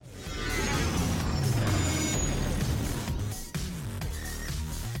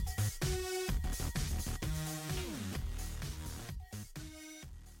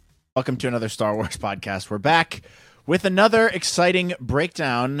Welcome to another Star Wars podcast. We're back with another exciting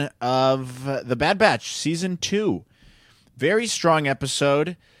breakdown of The Bad Batch Season 2. Very strong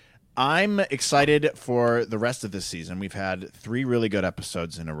episode. I'm excited for the rest of this season. We've had 3 really good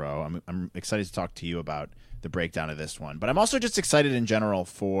episodes in a row. I'm excited to talk to you about the breakdown of this one. But I'm also just excited in general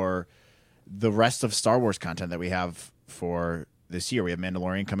for the rest of Star Wars content that we have for this year. We have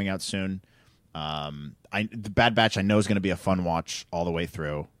Mandalorian coming out soon. The Bad Batch I know is going to be a fun watch all the way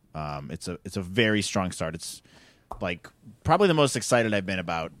through. It's a very strong start. It's like probably the most excited I've been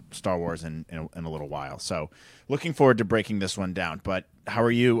about Star Wars in a little while. So looking forward to breaking this one down. But how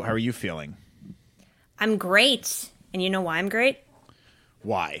are you? How are you feeling? I'm great. And you know why I'm great?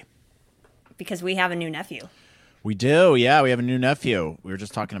 Why? Because we have a new nephew. We do. Yeah, we have a new nephew. We were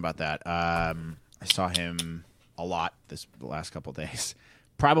just talking about that. I saw him a lot the last couple of days.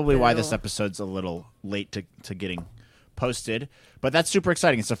 Probably why this episode's a little late to getting posted, but that's super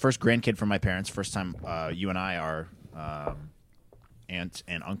exciting. It's the first grandkid from my parents. First time you and I are aunt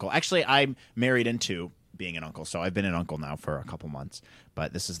and uncle. Actually, I'm married into being an uncle, so I've been an uncle now for a couple months.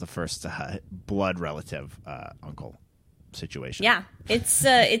 But this is the first blood relative uncle situation. Yeah,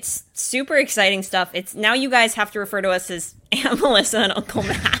 it's super exciting stuff. It's now you guys have to refer to us as Aunt Melissa and Uncle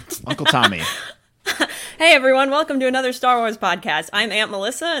Matt. Uncle Tommy. Hey everyone, welcome to another Star Wars podcast. I'm Aunt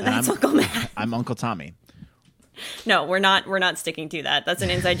Melissa and that's Uncle Matt. I'm Uncle Tommy. No, we're not sticking to that. That's an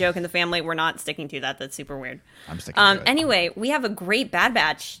inside joke in the family. We're not sticking to that. That's super weird. I'm sticking to it. Anyway, we have a great Bad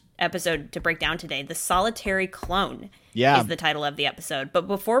Batch episode to break down today. The Solitary Clone is the title of the episode. But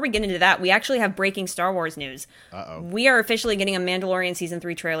before we get into that, we actually have breaking Star Wars news. Uh-oh. We are officially getting a Mandalorian Season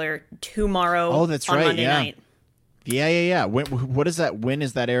 3 trailer tomorrow on Monday night. Yeah. What is that? When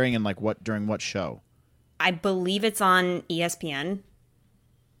is that airing and during what show? I believe it's on ESPN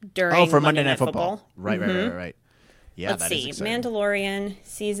during for Monday Night Football. Right. Yeah, Let's see. Mandalorian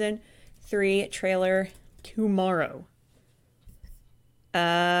Season 3 trailer tomorrow.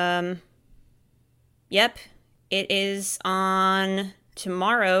 Yep. It is on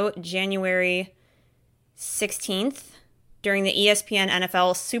tomorrow, January 16th, during the ESPN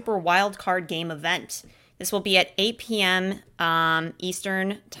NFL Super Wildcard Game event. This will be at 8 p.m.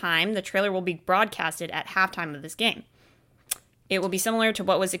 Eastern Time. The trailer will be broadcasted at halftime of this game. It will be similar to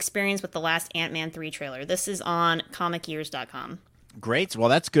what was experienced with the last Ant-Man 3 trailer. This is on comicyears.com. Great. Well,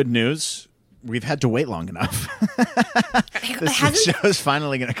 that's good news. We've had to wait long enough. This show is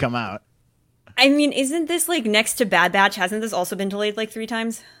finally going to come out. I mean, isn't this next to Bad Batch? Hasn't this also been delayed 3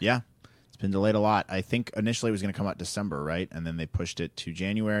 times? Yeah. It's been delayed a lot. I think initially it was going to come out December, right? And then they pushed it to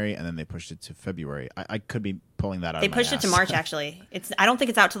January, and then they pushed it to February. I could be pulling that out They of my pushed ass. it to March, actually. I don't think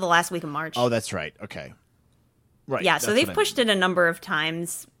it's out till the last week of March. Oh, that's right. Okay. Right. Yeah, so they've pushed it a number of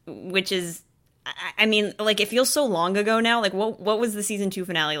times, which is, I mean, it feels so long ago now. What was the season 2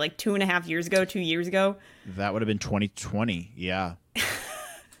 finale? 2.5 years ago, 2 years ago? That would have been 2020. Yeah.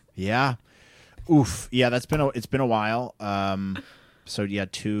 Yeah. Oof. Yeah, it's been a while. So yeah,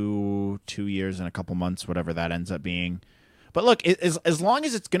 two years and a couple months, whatever that ends up being. But look, as long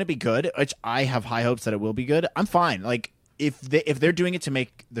as it's going to be good, which I have high hopes that it will be good, I'm fine. If they're doing it to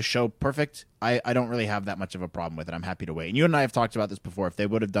make the show perfect, I don't really have that much of a problem with it. I'm happy to wait. And you and I have talked about this before. If they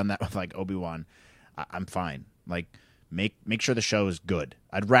would have done that with Obi-Wan, I'm fine. Make sure the show is good.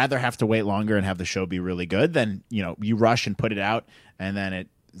 I'd rather have to wait longer and have the show be really good than you rush and put it out and then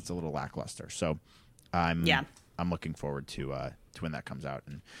it's a little lackluster. So I'm looking forward to when that comes out,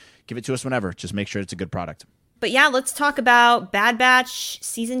 and give it to us whenever. Just make sure it's a good product. But yeah, let's talk about Bad Batch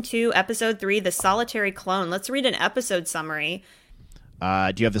Season 2, Episode 3, The Solitary Clone. Let's read an episode summary.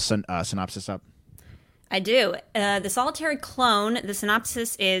 Do you have the synopsis up? I do. The Solitary Clone, the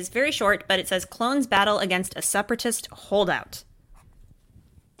synopsis is very short, but it says, clones battle against a separatist holdout.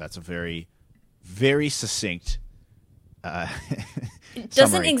 That's a very, very succinct it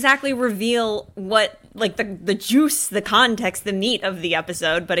doesn't summary. Exactly reveal what, the juice, the context, the meat of the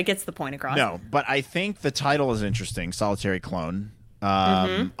episode, but it gets the point across. No, but I think the title is interesting, Solitary Clone.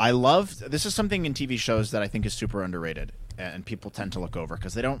 I love, this is something in TV shows that I think is super underrated, and people tend to look over,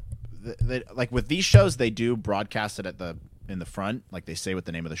 because they don't, with these shows, they do broadcast it in the front, they say what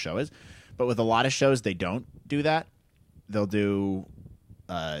the name of the show is, but with a lot of shows, they don't do that. They'll do,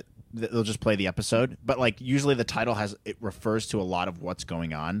 they'll just play the episode, but usually the title it refers to a lot of what's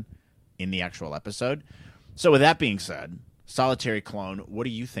going on in the actual episode. So with that being said, Solitary Clone, what do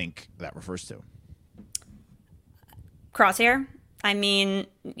you think that refers to? Crosshair. I mean,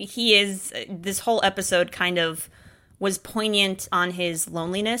 he is, this whole episode kind of was poignant on his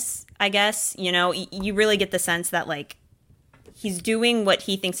loneliness, I guess. You really get the sense that he's doing what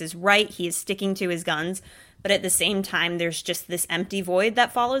he thinks is right. He is sticking to his guns, but at the same time, there's just this empty void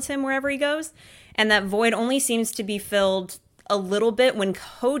that follows him wherever he goes. And that void only seems to be filled a little bit when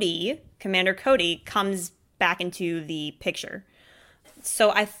Commander Cody, comes back into the picture.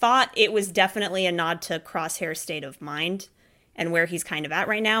 So I thought it was definitely a nod to Crosshair's state of mind and where he's kind of at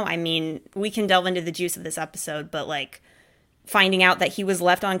right now. I mean, we can delve into the juice of this episode, but like finding out that he was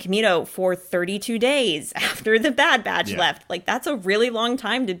left on Kamino for 32 days after the Bad Batch left, like that's a really long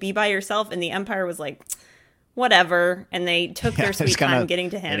time to be by yourself. And the Empire was like, whatever, and they took their sweet time getting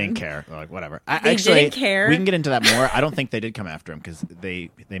to him. They didn't care. They're like, whatever. They didn't care. We can get into that more. I don't think they did come after him because they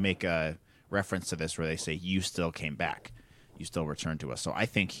make a reference to this where they say, you still came back. You still returned to us. So I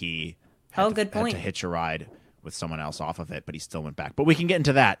think he had to hitch a ride with someone else off of it, but he still went back. But we can get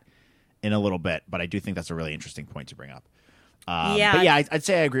into that in a little bit. But I do think that's a really interesting point to bring up. But yeah, I'd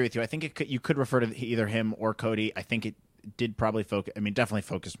say I agree with you. I think you could refer to either him or Cody. I think it did probably definitely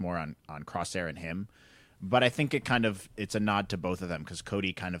focus more on Crosshair and him. But I think it's a nod to both of them because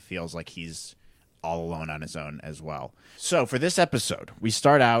Cody kind of feels like he's all alone on his own as well. So for this episode, we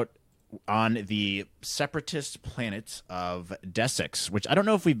start out on the separatist planet of Desix, which I don't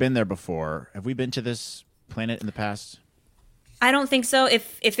know if we've been there before. Have we been to this planet in the past? I don't think so.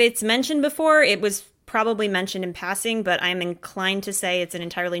 If it's mentioned before, it was probably mentioned in passing, but I'm inclined to say it's an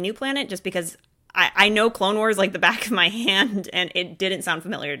entirely new planet just because I know Clone Wars like the back of my hand, and it didn't sound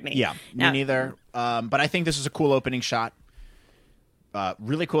familiar to me. Yeah, me neither. But I think this is a cool opening shot.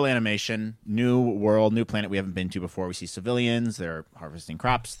 Really cool animation. New world, new planet we haven't been to before. We see civilians. They're harvesting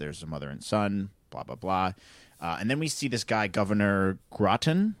crops. There's a mother and son, blah, blah, blah. And then we see this guy, Governor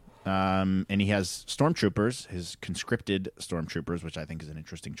Groton, and he has stormtroopers, his conscripted stormtroopers, which I think is an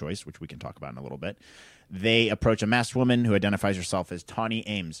interesting choice, which we can talk about in a little bit. They approach a masked woman who identifies herself as Tawny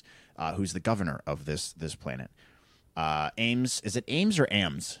Ames, who's the governor of this planet. Ames, is it Ames or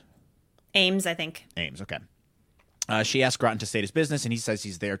Ams? Ames, I think. Ames, okay. She asks Groton to state his business, and he says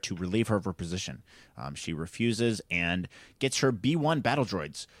he's there to relieve her of her position. She refuses and gets her B-1 battle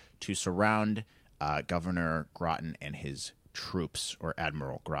droids to surround Governor Groton and his troops, or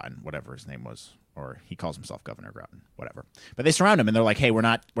Admiral Groton, whatever his name was, or he calls himself Governor Groton, whatever. But they surround him, and they're like, "Hey, we're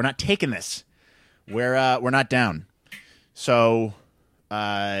not taking this. We're not down." So,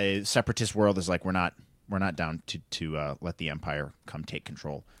 separatist world is like, we're not down to let the Empire come take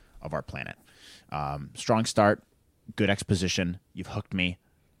control of our planet. Strong start. Good exposition. You've hooked me.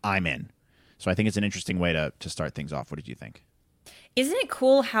 I'm in. So I think it's an interesting way to start things off. What did you think? Isn't it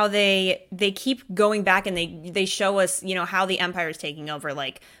cool how they keep going back and they show us, how the Empire is taking over?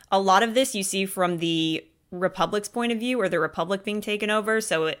 Like a lot of this you see from the Republic's point of view, or the Republic being taken over.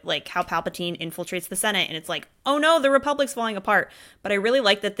 So like how Palpatine infiltrates the Senate and it's like, oh no, the Republic's falling apart. But I really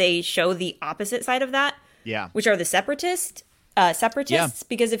like that they show the opposite side of that. Yeah. Which are the separatists,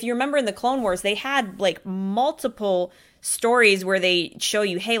 because if you remember in the Clone Wars, they had like multiple stories where they show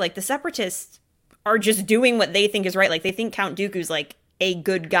you, hey, like the separatists are just doing what they think is right. Like they think Count Dooku's like a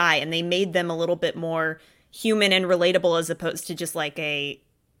good guy, and they made them a little bit more human and relatable as opposed to just like the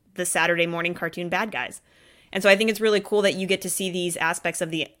Saturday morning cartoon bad guys. And so I think it's really cool that you get to see these aspects of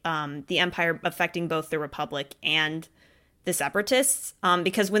the Empire affecting both the Republic and the separatists,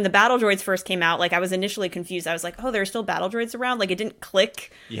 because when the battle droids first came out, like I was initially confused. I was like, oh, there are still battle droids around? Like it didn't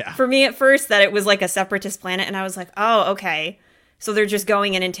click for me at first that it was like a separatist planet. And I was like, oh, okay. So they're just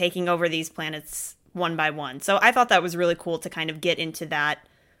going in and taking over these planets one by one. So I thought that was really cool to kind of get into that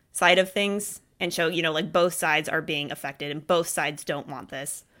side of things and show, like both sides are being affected and both sides don't want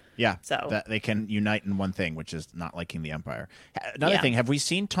this. Yeah, so that they can unite in one thing, which is not liking the Empire. Another thing, have we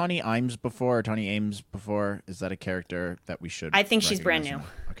seen Tawny Ames before? Or Tawny Ames before? Is that a character that we should? I think she's brand new.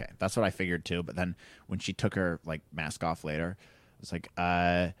 Okay, that's what I figured too. But then when she took her like mask off later, I was like,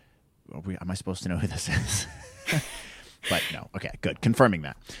 am I supposed to know who this is? But no. Okay, good. Confirming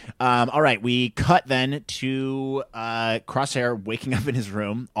that. All right, we cut then to Crosshair waking up in his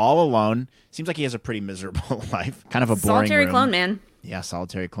room all alone. Seems like he has a pretty miserable life. Kind of a boring solitary room. Clone man. Yeah,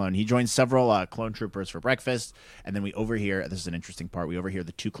 solitary clone. He joins several clone troopers for breakfast, and then we overhear, this is an interesting part, we overhear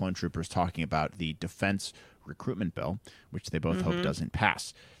the two clone troopers talking about the defense recruitment bill, which they both hope doesn't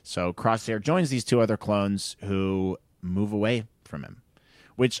pass. So Crosshair joins these two other clones who move away from him,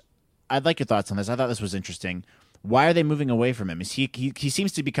 which I'd like your thoughts on this. I thought this was interesting. Why are they moving away from him? Is he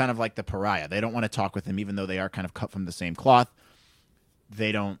seems to be kind of like the pariah. They don't want to talk with him, even though they are kind of cut from the same cloth.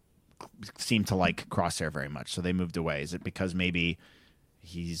 They don't seem to like Crosshair very much, so they moved away. Is it because maybe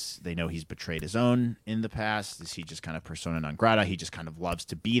they know he's betrayed his own in the past? Is he just kind of persona non grata? He just kind of loves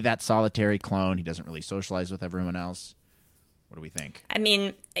to be that solitary clone. He doesn't really socialize with everyone else. What do we think? I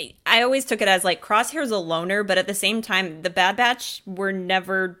mean, I always took it as like Crosshair's a loner, but at the same time, the Bad Batch were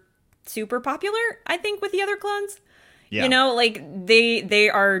never super popular, I think, with the other clones. Yeah. You know, like they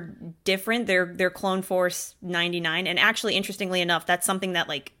are different. They're Clone Force 99, and actually, interestingly enough, that's something that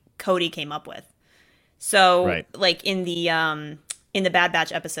like Cody came up with. So, Right. like in the Bad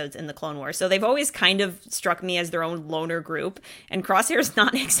Batch episodes in the Clone Wars, so they've always kind of struck me as their own loner group. And Crosshair's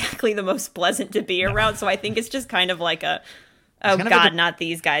not exactly the most pleasant to be around. So I think it's just kind of like a, oh God, not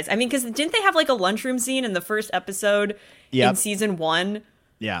these guys. I mean, because didn't they have like a lunchroom scene in the first episode in season 1?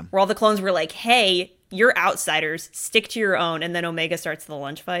 Yeah. Where all the clones were like, hey, you're outsiders, stick to your own. And then Omega starts the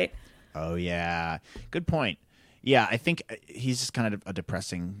lunch fight. Oh, yeah. Good point. Yeah, I think he's just kind of a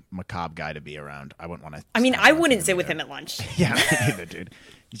depressing, macabre guy to be around. I wouldn't want to. I mean, I wouldn't sit with him at lunch. Yeah, me neither, dude.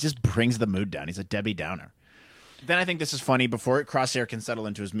 He just brings the mood down. He's a Debbie Downer. Then I think this is funny. Before Crosshair can settle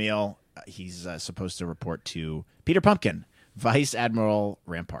into his meal, he's supposed to report to Peter Pumpkin, Vice Admiral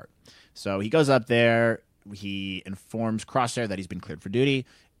Rampart. So he goes up there. He informs Crosshair that he's been cleared for duty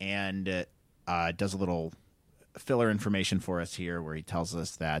and does a little filler information for us here where he tells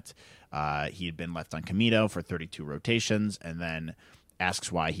us that he had been left on Kamino for 32 rotations and then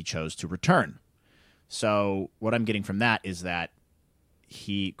asks why he chose to return. So what I'm getting from that is that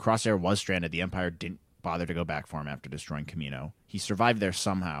Crosshair was stranded. The Empire didn't bother to go back for him after destroying Kamino. He survived there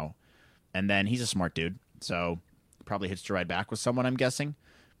somehow, and then he's a smart dude, so probably hitched a ride back with someone, I'm guessing,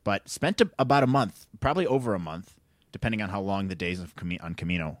 but spent about a month, probably over a month, depending on how long the days on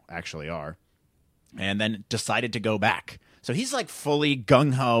Kamino actually are, and then decided to go back. So he's like fully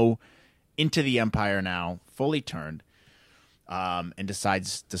gung-ho into the Empire now, fully turned, and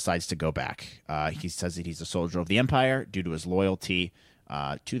decides to go back. He says that he's a soldier of the Empire due to his loyalty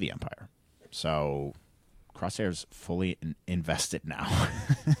to the Empire. So Crosshair's fully invested now.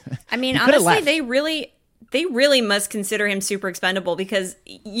 I mean, honestly, they really must consider him super expendable because,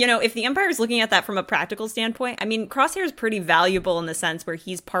 you know, if the Empire is looking at that from a practical standpoint, I mean, Crosshair is pretty valuable in the sense where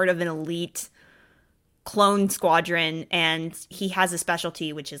he's part of an elite clone squadron and he has a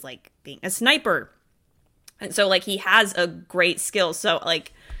specialty, which is like being a sniper. And so like he has a great skill. So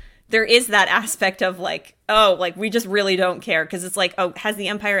like there is that aspect of like, oh, like we just really don't care. Cause it's like, oh, has the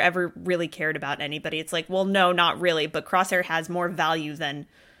Empire ever really cared about anybody? It's like, well, no, not really. But Crosshair has more value than,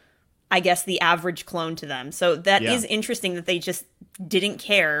 I guess, the average clone to them. So that is interesting that they just didn't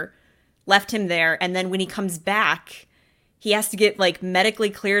care, left him there. And then when he comes back, he has to get like medically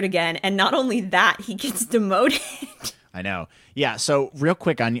cleared again. And not only that, he gets demoted. I know. Yeah. So real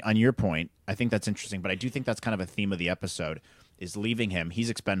quick on your point, I think that's interesting, but I do think that's kind of a theme of the episode is leaving him. He's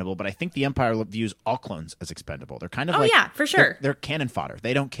expendable, but I think the Empire views all clones as expendable. They're kind of yeah, for sure. They're cannon fodder.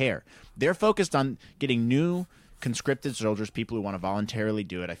 They don't care. They're focused on getting new conscripted soldiers, people who want to voluntarily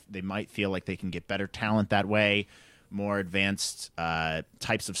do it. They might feel like they can get better talent that way, more advanced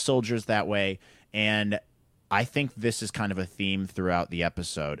types of soldiers that way. And I think this is kind of a theme throughout the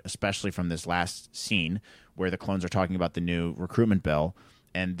episode, especially from this last scene where the clones are talking about the new recruitment bill,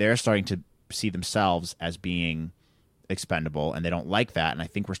 and they're starting to see themselves as being expendable, and they don't like that. And I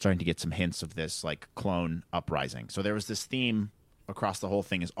think we're starting to get some hints of this like clone uprising. So there was this theme across the whole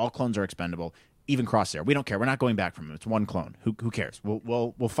thing is all clones are expendable. Even Crosshair, we don't care. We're not going back from him. It's one clone. Who cares?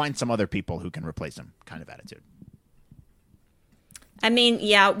 We'll find some other people who can replace him. Kind of attitude. I mean,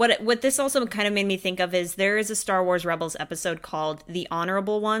 yeah. What this also kind of made me think of is there is a Star Wars Rebels episode called "The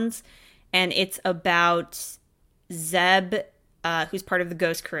Honorable Ones," and it's about Zeb, who's part of the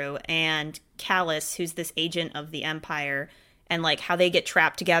Ghost Crew, and Kallus, who's this agent of the Empire, and like how they get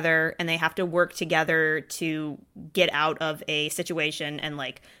trapped together and they have to work together to get out of a situation. And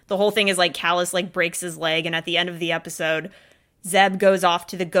like the whole thing is like Kallus like breaks his leg, and at the end of the episode, Zeb goes off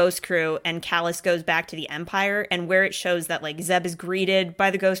to the Ghost Crew and Kallus goes back to the Empire. And where it shows that like Zeb is greeted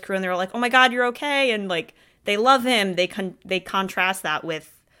by the Ghost Crew and they're like, oh my God, you're okay. And like they love him. They contrast that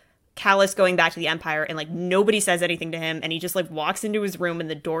with Kallus going back to the Empire and like nobody says anything to him. And he just like walks into his room and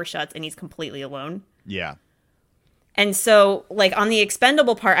the door shuts and he's completely alone. Yeah. And so, like, on the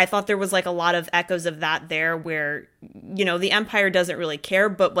expendable part, I thought there was, like, a lot of echoes of that there where, you know, the Empire doesn't really care.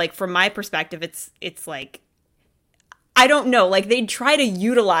 But, like, from my perspective, it's like, I don't know. Like, they try to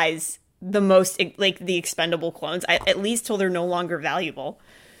utilize the most, like, the expendable clones, at least till they're no longer valuable.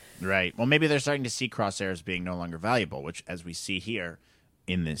 Right. Well, maybe they're starting to see Crosshair as being no longer valuable, which, as we see here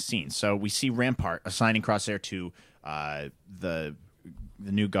in this scene. So we see Rampart assigning Crosshair to the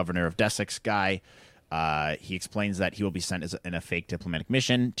new governor of Desix guy. He explains that he will be sent in a fake diplomatic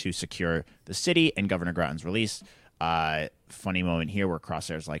mission to secure the city and Governor Grattan's release. Funny moment here where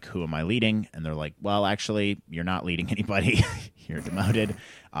Crosshair's like, who am I leading? And they're like, well, actually, you're not leading anybody. You're demoted.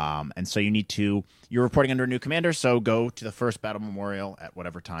 And so you're reporting under a new commander, so go to the first battle memorial at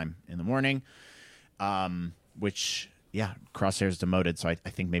whatever time in the morning, which yeah, Crosshair's demoted, so I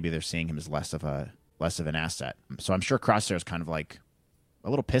think maybe they're seeing him as less of an asset. So I'm sure Crosshair's kind of like a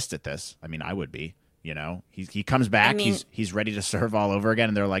little pissed at this. I mean, I would be. You know, he comes back, he's ready to serve all over again,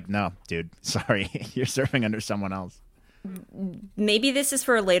 and they're like, no, dude, sorry, you're serving under someone else. Maybe this is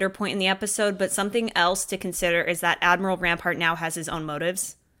for a later point in the episode, but something else to consider is that Admiral Rampart now has his own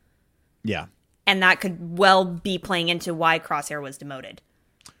motives. Yeah. And that could well be playing into why Crosshair was demoted.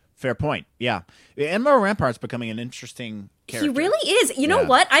 Fair point. Yeah. Admiral Rampart's becoming an interesting character. He really is. You know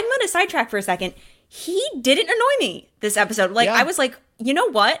what? I'm going to sidetrack for a second. He didn't annoy me this episode. Like, I was like, you know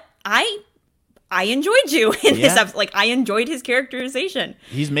what? I enjoyed you in this episode. Like, I enjoyed his characterization.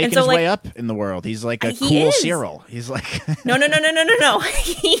 He's making his way up in the world. He's like a cool Cyril. He's like... No.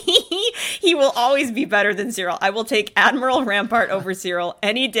 He will always be better than Cyril. I will take Admiral Rampart over Cyril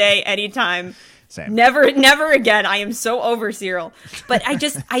any day, anytime. Same. Never again. I am so over Cyril. But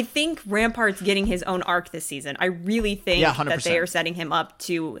I think Rampart's getting his own arc this season. I really think that they are setting him up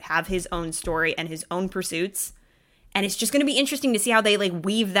to have his own story and his own pursuits. And it's just going to be interesting to see how they like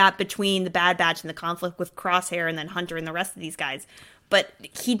weave that between the Bad Batch and the conflict with Crosshair and then Hunter and the rest of these guys. But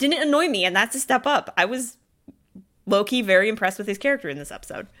he didn't annoy me, and that's a step up. I was low-key very impressed with his character in this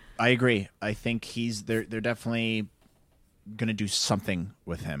episode. I agree. I think they're definitely going to do something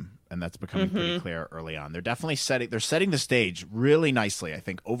with him, and that's becoming pretty clear early on. They're definitely setting the stage really nicely. I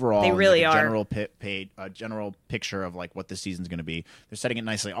think overall, they really are. General picture of like what this season's going to be. They're setting it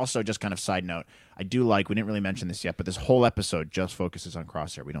nicely. Also, just kind of side note, I do like, we didn't really mention this yet, but this whole episode just focuses on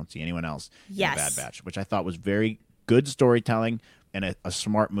Crosshair. We don't see anyone else in the Bad Batch, which I thought was very good storytelling and a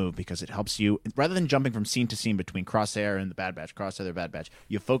smart move, because it helps you, rather than jumping from scene to scene between Crosshair and the Bad Batch, Crosshair, the Bad Batch,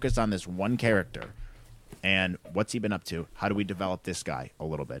 you focus on this one character and what's he been up to? How do we develop this guy a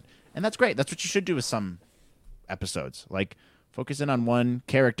little bit? And that's great. That's what you should do with some episodes. Like, focus in on one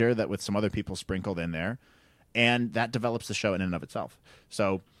character that with some other people sprinkled in there, and that develops the show in and of itself.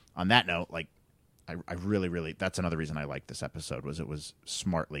 So on that note, like, I really, really, that's another reason I liked this episode, was it was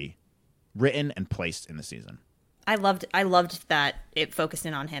smartly written and placed in the season. I loved that it focused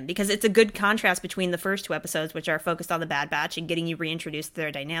in on him, because it's a good contrast between the first two episodes, which are focused on the Bad Batch and getting you reintroduced to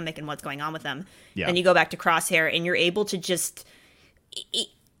their dynamic and what's going on with them. Yeah. And you go back to Crosshair and you're able to just...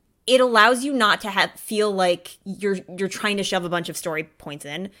 It allows you not to feel like you're trying to shove a bunch of story points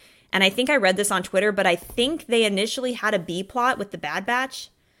in. And I think I read this on Twitter, but I think they initially had a B plot with the Bad Batch.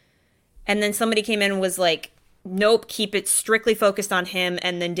 And then somebody came in and was like, nope, keep it strictly focused on him.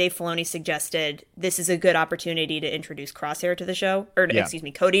 And then Dave Filoni suggested this is a good opportunity to introduce Crosshair to the show, or excuse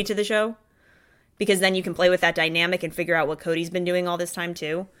me, Cody to the show, because then you can play with that dynamic and figure out what Cody's been doing all this time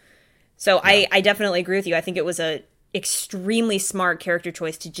too. So I definitely agree with you. I think it was a extremely smart character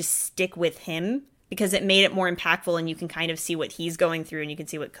choice to just stick with him, because it made it more impactful and you can kind of see what he's going through and you can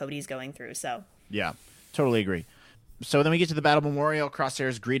see what Cody's going through. So yeah, totally agree. So then we get to the Battle Memorial. Crosshair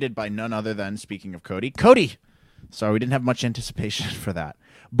is greeted by none other than, speaking of Cody. So we didn't have much anticipation for that.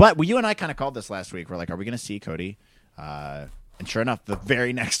 But you and I kind of called this last week. We're like, are we going to see Cody? And sure enough, the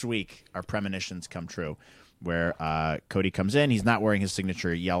very next week, our premonitions come true, where Cody comes in. He's not wearing his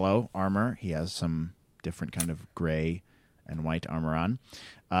signature yellow armor. He has some different kind of gray and white armor on.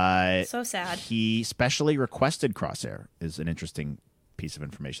 So sad. He specially requested Crosshair, is an interesting piece of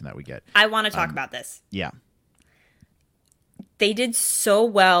information that we get. I want to talk about this. Yeah. They did so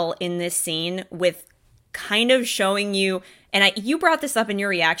well in this scene with kind of showing you, and you brought this up in your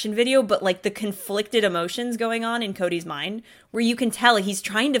reaction video, but like the conflicted emotions going on in Cody's mind, where you can tell he's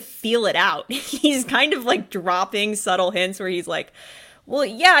trying to feel it out. He's kind of like dropping subtle hints where he's like, well,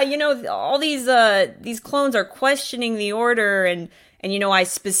 yeah, you know, all these clones are questioning the order, and you know, I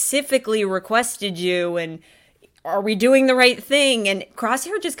specifically requested you, and are we doing the right thing? And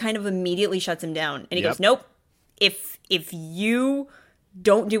Crosshair just kind of immediately shuts him down, and he goes, nope. If you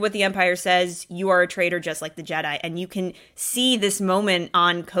don't do what the Empire says, you are a traitor just like the Jedi. And you can see this moment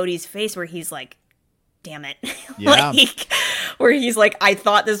on Cody's face where he's like, damn it. Yeah. Where he's like, I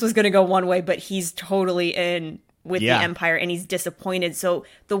thought this was going to go one way, but he's totally in with the Empire and he's disappointed. So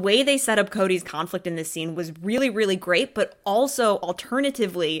the way they set up Cody's conflict in this scene was really, really great. But also,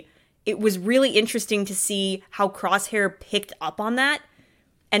 alternatively, it was really interesting to see how Crosshair picked up on that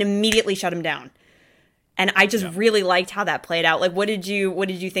and immediately shut him down. And I just really liked how that played out. Like, what did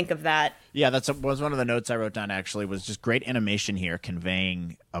you think of that? Yeah, was one of the notes I wrote down, actually, was just great animation here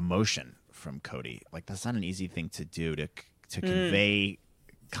conveying emotion from Cody. Like, that's not an easy thing to do, to convey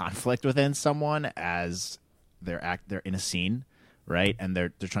conflict within someone as they're in a scene, right? And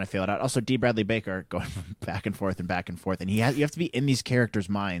they're trying to feel it out. Also, D. Bradley Baker going back and forth, and you have to be in these characters'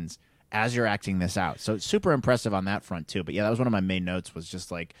 minds as you're acting this out. So it's super impressive on that front too. But yeah, that was one of my main notes, was just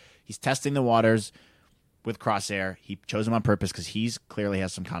like, he's testing the waters. with Crosshair. He chose him on purpose because he's clearly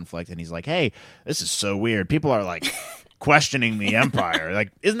has some conflict, and he's like, "Hey, this is so weird. People are like questioning the Empire.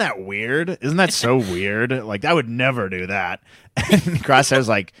 Like, isn't that weird? Isn't that so weird? Like, I would never do that." And Crosshair's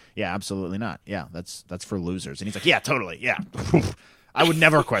like, "Yeah, absolutely not. Yeah, that's for losers." And he's like, "Yeah, totally. Yeah." I would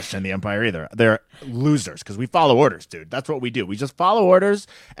never question the Empire either. They're losers because we follow orders, dude. That's what we do. We just follow orders,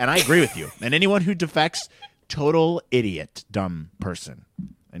 and I agree with you. And anyone who defects, total idiot, dumb person.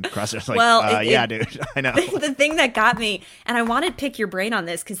 And Crosshair's like, well, yeah, dude, I know. The thing that got me, and I want to pick your brain on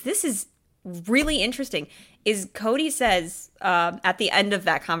this because this is really interesting, is Cody says at the end of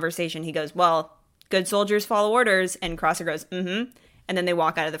that conversation, he goes, "Well, good soldiers follow orders," and Crosshair goes, "Mm-hmm," and then they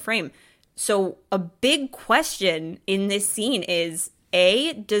walk out of the frame. So a big question in this scene is,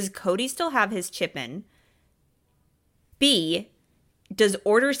 A, does Cody still have his chip in? B, does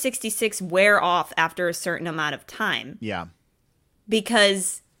Order 66 wear off after a certain amount of time? Yeah.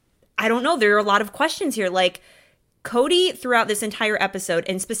 Because, I don't know, there are a lot of questions here. Like, Cody, throughout this entire episode,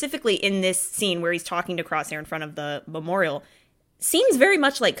 and specifically in this scene where he's talking to Crosshair in front of the memorial, seems very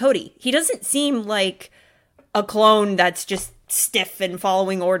much like Cody. He doesn't seem like a clone that's just stiff and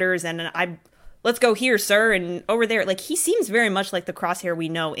following orders and let's go here, sir, and over there. Like, he seems very much like the Crosshair we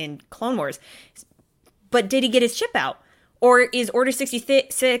know in Clone Wars. But did he get his chip out? Or is Order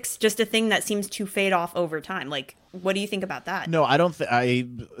 66 just a thing that seems to fade off over time? Like, what do you think about that? No, I don't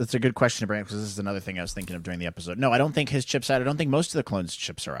it's a good question to bring up because this is another thing I was thinking of during the episode. No, I don't think his chip's out. I don't think most of the clones'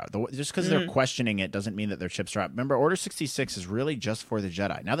 chips are out. Just because they're questioning it doesn't mean that their chips are out. Remember, Order 66 is really just for the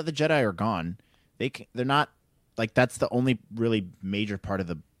Jedi. Now that the Jedi are gone, they're not, like, that's the only really major part of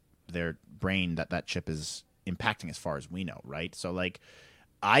their brain that chip is impacting as far as we know, right? So, like,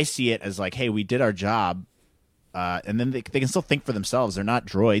 I see it as like, hey, we did our job, and then they can still think for themselves. They're not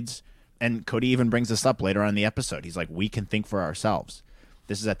droids. And Cody even brings this up later on in the episode. He's like, we can think for ourselves.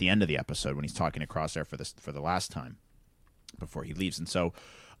 This is at the end of the episode when he's talking to Crosshair for the last time before he leaves. And so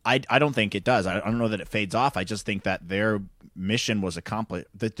I don't think it does. I don't know that it fades off. I just think that their mission was accomplished.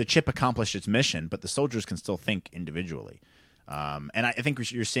 The chip accomplished its mission, but the soldiers can still think individually. And I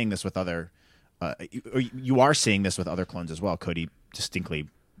think you're seeing this with other you are seeing this with other clones as well. Cody distinctly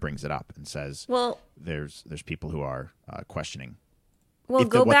brings it up and says, "Well, there's people who are questioning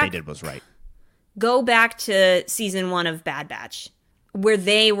if what they did was right." Go back to season 1 of Bad Batch, where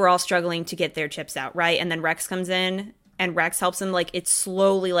they were all struggling to get their chips out, right? And then Rex comes in, and Rex helps them. Like, it's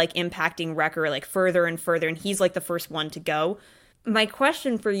slowly like impacting Wrecker like further and further, and he's like the first one to go. My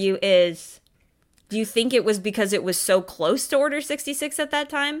question for you is, do you think it was because it was so close to Order 66 at that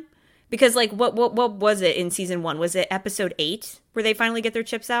time? Because, like, what was it in season 1? Was it episode 8 where they finally get their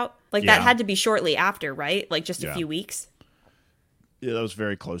chips out? Like, that had to be shortly after, right? Like, just a few weeks? Yeah, that was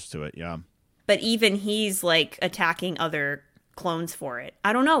very close to it, yeah. But even he's, like, attacking other clones for it.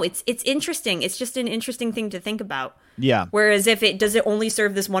 I don't know. It's interesting. It's just an interesting thing to think about. Yeah. Whereas does it only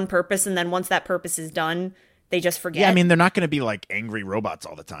serve this one purpose, and then once that purpose is done, they just forget? Yeah, I mean, they're not going to be like angry robots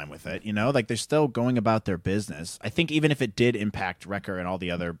all the time with it, you know? Like, they're still going about their business. I think even if it did impact Wrecker and all the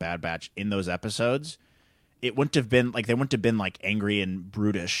other Bad Batch in those episodes, it wouldn't have been like, they wouldn't have been like angry and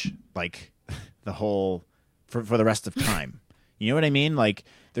brutish like the whole for the rest of time. You know what I mean? Like,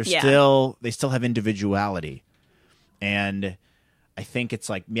 they still have individuality. And I think it's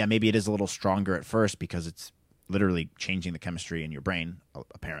like, yeah, maybe it is a little stronger at first because it's literally changing the chemistry in your brain,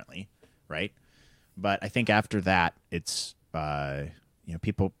 apparently, right? But I think after that, it's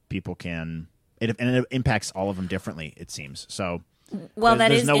people can and it impacts all of them differently. It seems so. Well,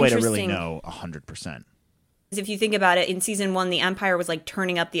 there's no way to really know 100%. If you think about it, in season 1, the Empire was like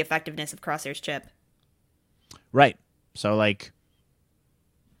turning up the effectiveness of Crosshair's chip. Right. So, like,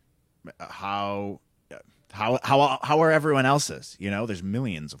 how are everyone else's? You know, there's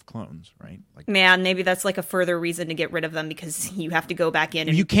millions of clones, right? Like, man, maybe that's like a further reason to get rid of them because you have to go back in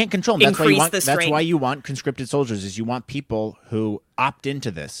and you can't control them. That's why you want conscripted soldiers. Is you want people who opt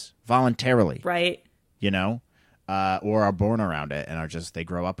into this voluntarily, right? You know, or are born around it and are just they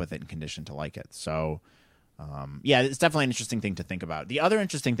grow up with it and conditioned to like it. So. Yeah, it's definitely an interesting thing to think about. The other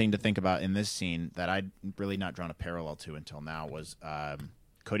interesting thing to think about in this scene that I'd really not drawn a parallel to until now was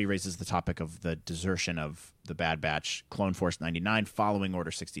Cody raises the topic of the desertion of the Bad Batch Clone Force 99 following Order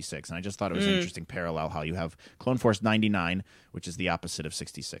 66. And I just thought it was an interesting parallel how you have Clone Force 99, which is the opposite of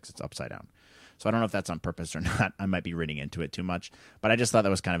 66. It's upside down. So I don't know if that's on purpose or not. I might be reading into it too much. But I just thought that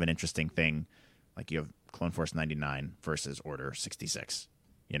was kind of an interesting thing. Like, you have Clone Force 99 versus Order 66.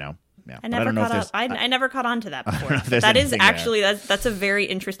 You know, yeah. I never caught on to that before. That is actually that's a very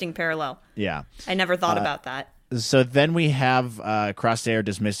interesting parallel. Yeah, I never thought about that. So then we have Crosshair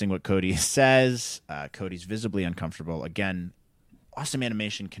dismissing what Cody says. Cody's visibly uncomfortable again. awesome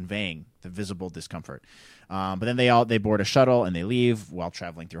animation conveying the visible discomfort. But then they board a shuttle and they leave while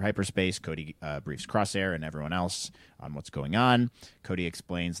traveling through hyperspace. Cody briefs Crosshair and everyone else on what's going on. Cody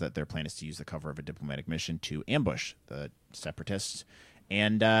explains that their plan is to use the cover of a diplomatic mission to ambush the Separatists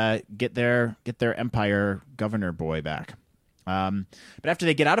and get their Empire governor boy back. But after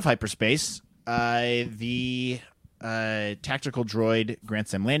they get out of hyperspace, the tactical droid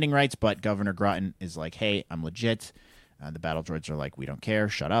grants them landing rights, but Governor Groton is like, hey, I'm legit. The battle droids are like, we don't care.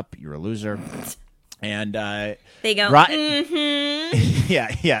 Shut up. You're a loser. And they go,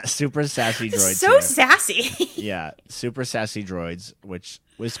 yeah, super sassy droids. So here. Sassy. Yeah, super sassy droids, which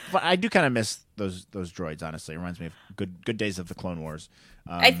was I do kind of miss those droids. Honestly, it reminds me of good days of the Clone Wars.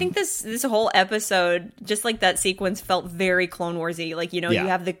 I think this whole episode, just like that sequence, felt very Clone Wars-y. Like, you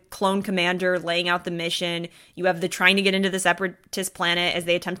have the clone commander laying out the mission. You have the trying to get into the Separatist planet as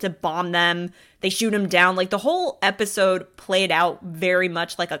they attempt to bomb them. They shoot him down. Like, the whole episode played out very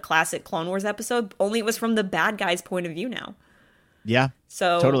much like a classic Clone Wars episode, only it was from the bad guy's point of view now. Yeah,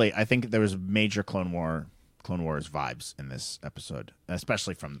 so totally. I think there was major Clone Wars vibes in this episode,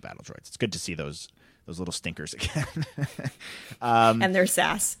 especially from the battle droids. It's good to see those little stinkers again. And their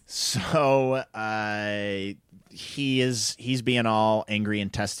sass. So he's being all angry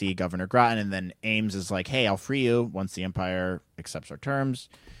and testy, Governor Groton, and then Ames is like, hey, I'll free you once the Empire accepts our terms.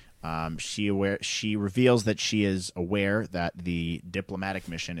 She reveals that she is aware that the diplomatic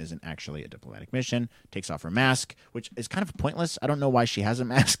mission isn't actually a diplomatic mission, takes off her mask, which is kind of pointless. I don't know why she has a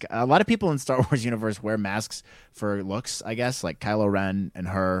mask. A lot of people in Star Wars universe wear masks for looks, I guess, like Kylo Ren and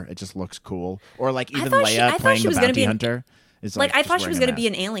her. It just looks cool. Or like even Leia playing the bounty hunter. Is like I thought she was going to be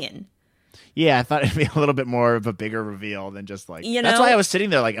an alien. Yeah, I thought it'd be a little bit more of a bigger reveal than just like... That's why I was sitting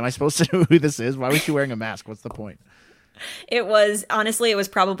there like, am I supposed to know who this is? Why was she wearing a mask? What's the point? It was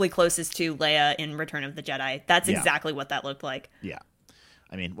probably closest to Leia in Return of the Jedi. That's exactly what that looked like. Yeah.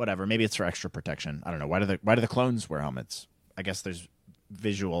 I mean, whatever. Maybe it's for extra protection. I don't know. Why do the clones wear helmets? I guess there's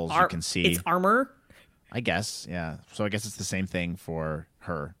visuals you can see. It's armor? I guess, yeah. So I guess it's the same thing for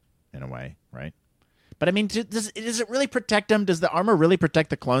her in a way, right? But I mean, does it really protect them? Does the armor really protect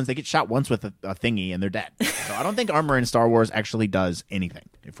the clones? They get shot once with a thingy and they're dead. So I don't think armor in Star Wars actually does anything,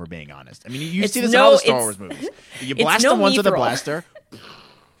 if we're being honest. I mean, you see this in all the Star Wars movies. You blast them once with a blaster.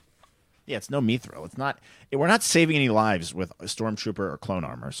 Yeah, it's no mithril. It's not. We're not saving any lives with stormtrooper or clone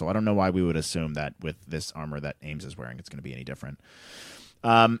armor. So I don't know why we would assume that with this armor that Ames is wearing, it's going to be any different.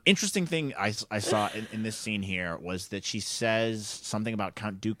 Interesting thing I saw in this scene here was that she says something about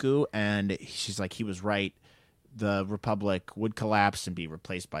Count Dooku, and she's like, he was right. The Republic would collapse and be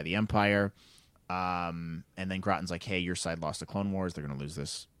replaced by the Empire. And then Groton's like, hey, your side lost the Clone Wars. They're going to lose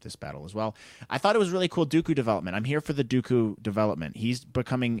this battle as well. I thought it was really cool Dooku development. I'm here for the Dooku development. He's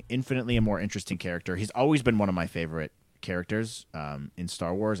becoming infinitely a more interesting character. He's always been one of my favorite characters in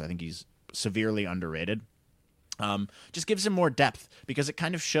Star Wars. I think he's severely underrated. Just gives him more depth because it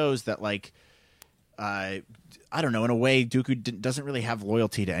kind of shows that, like, I don't know, in a way, Dooku doesn't really have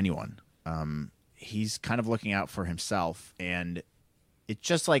loyalty to anyone. He's kind of looking out for himself, and it's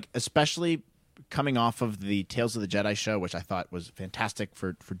just like, especially coming off of the Tales of the Jedi show, which I thought was fantastic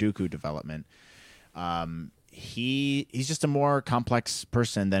for Dooku development. He's just a more complex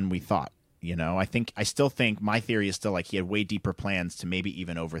person than we thought. You know, I still think my theory is still like he had way deeper plans to maybe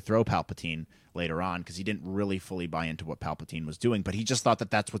even overthrow Palpatine later on because he didn't really fully buy into what Palpatine was doing, but he just thought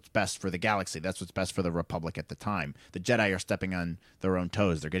that that's what's best for the galaxy. That's what's best for the Republic at the time. The Jedi are stepping on their own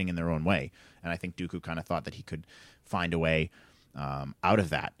toes. They're getting in their own way. And I think Dooku kind of thought that he could find a way out of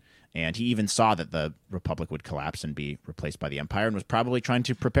that. And he even saw that the Republic would collapse and be replaced by the Empire and was probably trying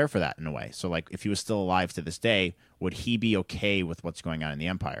to prepare for that in a way. So, like, if he was still alive to this day, would he be okay with what's going on in the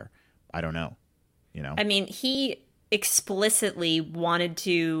Empire? I don't know. You know? I mean, he explicitly wanted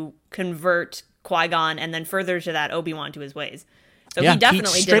to convert Qui-Gon and then further to that Obi-Wan to his ways. So he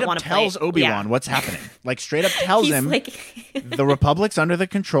definitely didn't want to play. Tells Obi-Wan what's happening. Like, straight up tells him like... the Republic's under the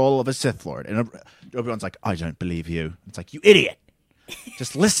control of a Sith Lord. And Obi-Wan's like, I don't believe you. It's like, you idiot.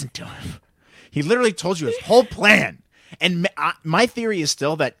 Just listen to him. He literally told you his whole plan. And my theory is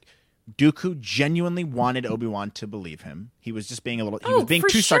still that Dooku genuinely wanted Obi-Wan to believe him. He was just being he was being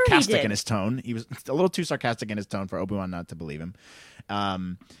too sarcastic in his tone. He was a little too sarcastic in his tone for Obi-Wan not to believe him.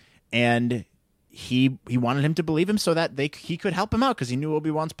 And he wanted him to believe him so that he could help him out because he knew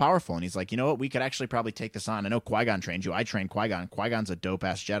Obi-Wan's powerful. And he's like, you know what? We could actually probably take this on. I know Qui-Gon trained you. I trained Qui-Gon. Qui-Gon's a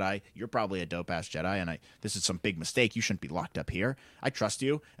dope-ass Jedi. You're probably a dope-ass Jedi. And this is some big mistake. You shouldn't be locked up here. I trust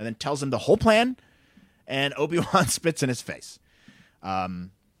you. And then tells him the whole plan. And Obi-Wan spits in his face.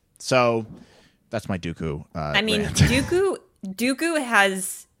 So that's my Dooku. I mean, rant. Dooku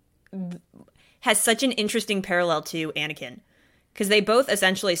has such an interesting parallel to Anakin because they both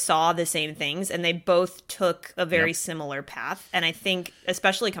essentially saw the same things and they both took a very similar path. And I think,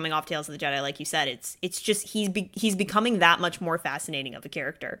 especially coming off Tales of the Jedi, like you said, it's just he's becoming that much more fascinating of a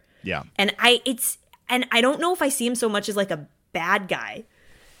character. Yeah. And I don't know if I see him so much as like a bad guy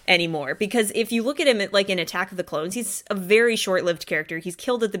anymore, because if you look at him like in Attack of the Clones, he's a very short-lived character. He's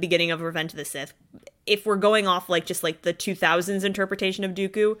killed at the beginning of Revenge of the Sith. If we're going off like just like the 2000s interpretation of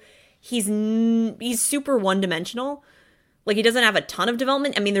Dooku, he's super one-dimensional. Like, he doesn't have a ton of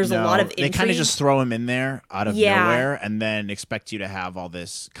development. I mean, there's a lot of intrigue. They kind of just throw him in there out of nowhere and then expect you to have all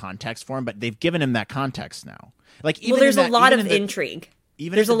this context for him. But they've given him that context now. Like, even there's a lot of intrigue.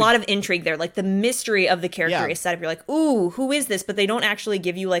 There's a lot of intrigue there. Like, the mystery of the character is set up. You're like, ooh, who is this? But they don't actually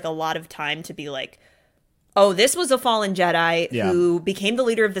give you, like, a lot of time to be like, oh, this was a fallen Jedi who became the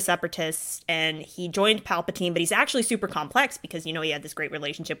leader of the Separatists, and he joined Palpatine, but he's actually super complex because, you know, he had this great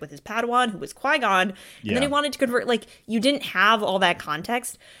relationship with his Padawan, who was Qui-Gon, and then he wanted to convert. Like, you didn't have all that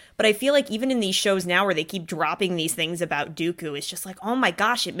context, but I feel like even in these shows now where they keep dropping these things about Dooku, it's just like, oh my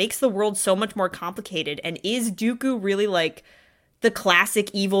gosh, it makes the world so much more complicated. And is Dooku really, like, the classic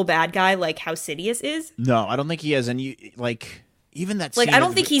evil bad guy like how Sidious is? No, I don't think he is. And you, like... Even that like, I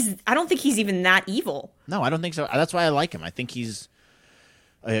don't think he's even that evil. No, I don't think so. That's why I like him. I think he's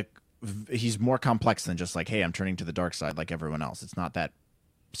more complex than just like, hey, I'm turning to the dark side like everyone else. It's not that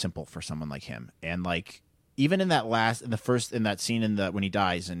simple for someone like him. And like, even in that scene when he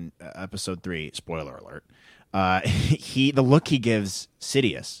dies in episode 3, spoiler alert, the look he gives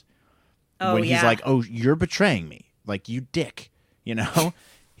Sidious when he's like, oh, you're betraying me, like, you dick, you know.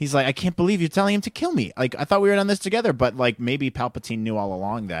 He's like, I can't believe you're telling him to kill me. Like, I thought we were on this together, but like maybe Palpatine knew all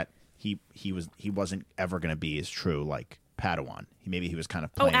along that he wasn't ever going to be as true like Padawan. Maybe he was kind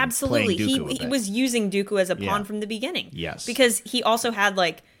of playing. Oh, absolutely. Playing Dooku he was using Dooku as a pawn from the beginning. Yes, because he also had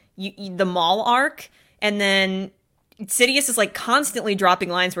like the Maul arc, and then Sidious is like constantly dropping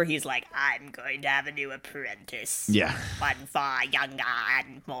lines where he's like, I'm going to have a new apprentice. Yeah. One far younger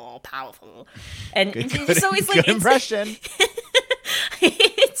and more powerful. And good, so it's like... Good impression.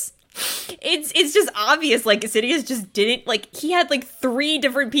 It's just obvious, like, Sidious just didn't, like, he had, like, 3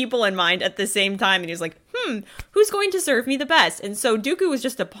 different people in mind at the same time, and he was like, who's going to serve me the best? And so Dooku was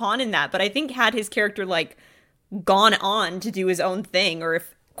just a pawn in that, but I think had his character, like, gone on to do his own thing, or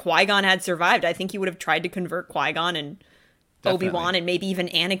if Qui-Gon had survived, I think he would have tried to convert Qui-Gon and Obi-Wan and maybe even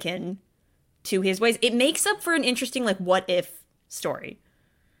Anakin to his ways. It makes up for an interesting, like, what-if story,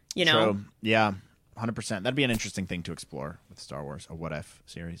 you know? True. Yeah, 100%. That'd be an interesting thing to explore with Star Wars, a what-if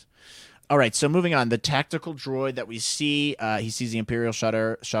series. All right, so moving on. The tactical droid that we see, he sees the Imperial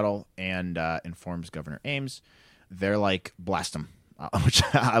shuttle and informs Governor Ames. They're like, blast him, which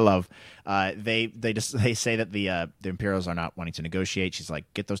I love. They say that the Imperials are not wanting to negotiate. She's like,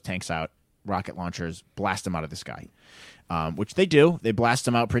 get those tanks out, rocket launchers, blast them out of the sky, which they do. They blast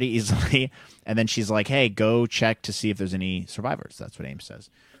them out pretty easily. And then she's like, hey, go check to see if there's any survivors. That's what Ames says.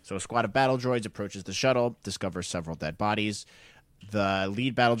 So a squad of battle droids approaches the shuttle, discovers several dead bodies. The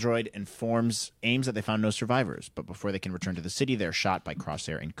lead battle droid informs Ames that they found no survivors, but before they can return to the city, they're shot by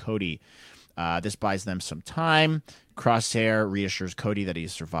Crosshair and Cody. This buys them some time. Crosshair reassures Cody that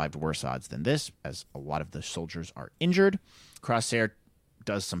he's survived worse odds than this, as a lot of the soldiers are injured. Crosshair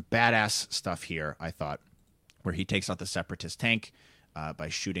does some badass stuff here, I thought, where he takes out the Separatist tank by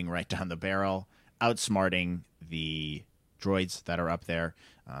shooting right down the barrel, outsmarting the droids that are up there.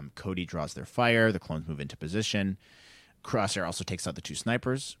 Cody draws their fire. The clones move into position. Crosshair also takes out the 2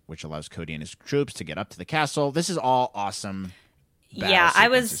 snipers, which allows Cody and his troops to get up to the castle. This is all awesome. Yeah,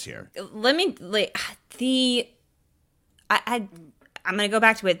 here. Let me like I'm gonna go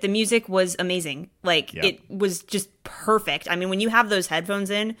back to it. The music was amazing. Like It was just perfect. I mean, when you have those headphones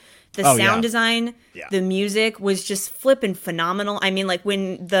in, the sound design, the music was just flipping phenomenal. I mean, like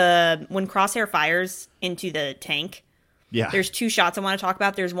when Crosshair fires into the tank. Yeah. There's 2 shots I want to talk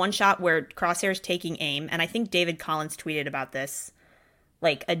about. There's one shot where Crosshair's taking aim, and I think David Collins tweeted about this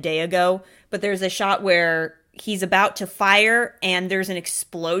like a day ago, but there's a shot where he's about to fire and there's an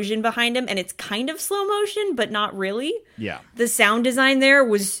explosion behind him, and it's kind of slow motion, but not really. Yeah. The sound design there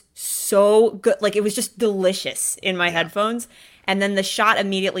was so good. Like, it was just delicious in my headphones. And then the shot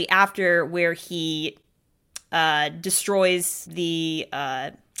immediately after where he destroys the,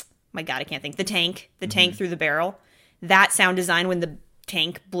 my God, I can't think, the tank through the barrel. That sound design when the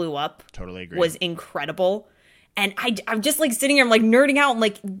tank blew up totally agree. Was incredible. And I'm just like sitting here, I'm like nerding out. I'm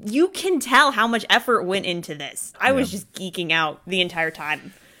like, you can tell how much effort went into this. I was just geeking out the entire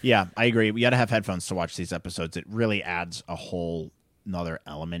time. Yeah, I agree. We got to have headphones to watch these episodes. It really adds a whole another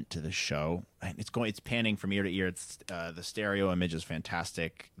element to the show. It's panning from ear to ear. It's the stereo image is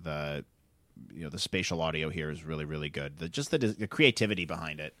fantastic. The the spatial audio here is really, really good. The creativity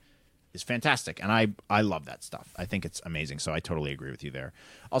behind it is fantastic, and I love that stuff. I think it's amazing. So I totally agree with you there.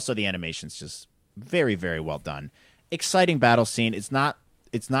 Also, the animation's just very, very well done. Exciting battle scene. It's not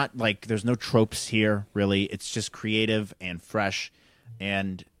like there's no tropes here, really. It's just creative and fresh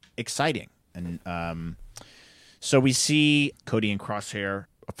and exciting. And so we see Cody and Crosshair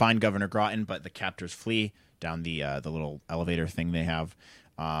find Governor Groton, but the captors flee down the little elevator thing they have.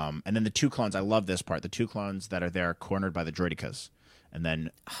 And then the two clones, I love this part, the two clones that are there cornered by the droidicas and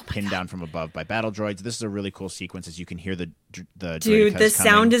then pinned down from above by battle droids. This is a really cool sequence as you can hear the Dude, the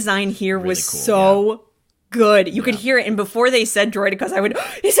sound design here really was cool, so good. You could hear it, and before they said droidicas, I went, are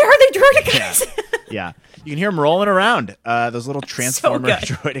they droidicas? Yeah. You can hear them rolling around, those little transformer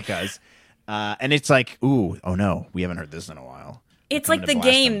droidicas. And it's like, oh no, we haven't heard this in a while. It's like the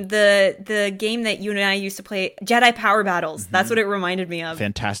game, the game that you and I used to play, Jedi Power Battles. Mm-hmm. That's what it reminded me of.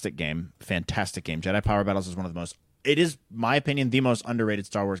 Fantastic game. Jedi Power Battles is one of the most, it is, my opinion, the most underrated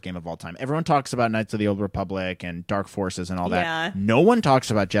Star Wars game of all time. Everyone talks about Knights of the Old Republic and Dark Forces and all that. Yeah. No one talks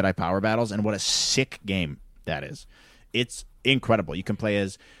about Jedi Power Battles and what a sick game that is. It's incredible. You can play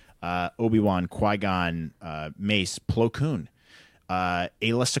as Obi-Wan, Qui-Gon, Mace, Plo Koon, Ayla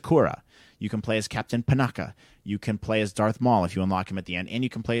Secura. You can play as Captain Panaka. You can play as Darth Maul if you unlock him at the end, and you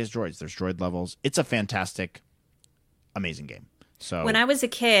can play as droids. There's droid levels. It's a fantastic, amazing game. So when I was a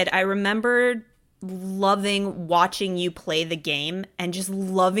kid, I remember loving watching you play the game and just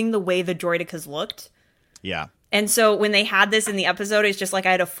loving the way the droidicas looked. Yeah. And so when they had this in the episode, it's just like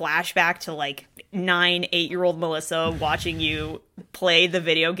I had a flashback to like 8-year-old Melissa watching you play the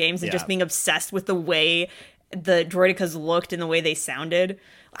video games and just being obsessed with the way the droidicas looked and the way they sounded.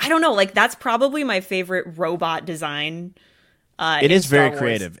 I don't know, like that's probably my favorite robot design. It is very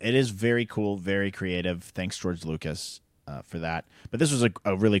creative. It is very cool, very creative. Thanks, George Lucas, for that. But this was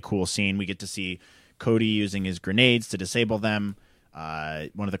a really cool scene. We get to see Cody using his grenades to disable them.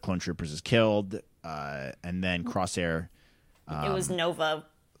 One of the clone troopers is killed, and then Crosshair. It was Nova.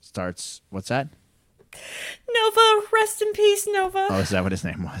 Starts. What's that? Nova, rest in peace, Nova. Oh, is that what his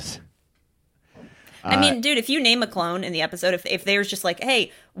name was? I mean, dude, if you name a clone in the episode, if there's just like,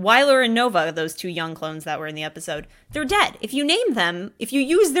 hey, Wyler and Nova, those two young clones that were in the episode, they're dead. If you name them, if you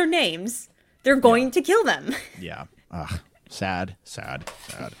use their names, they're going to kill them. Yeah. Sad.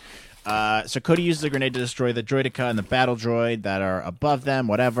 So Cody uses a grenade to destroy the droidica and the battle droid that are above them,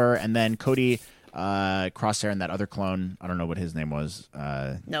 whatever. And then Cody, Crosshair, and that other clone, I don't know what his name was.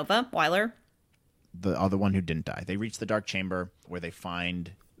 Nova, Wyler. The other one who didn't die. They reach the dark chamber where they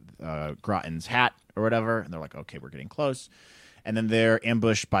find Groton's hat or whatever, and they're like, okay, we're getting close. And then they're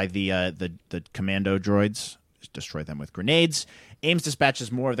ambushed by the commando droids. Just destroy them with grenades. Ames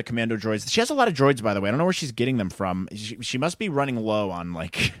dispatches more of the commando droids. She has a lot of droids, by the way. I don't know where she's getting them from. She must be running low on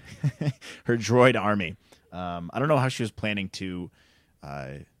like her droid army. I don't know how she was planning to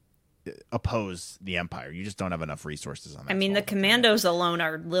oppose the Empire. You just don't have enough resources on that. I mean, the commandos alone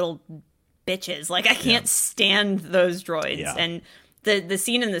are little bitches. Like, I can't stand those droids. Yeah. And the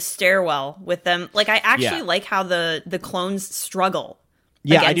scene in the stairwell with them, like, I actually like how the clones struggle.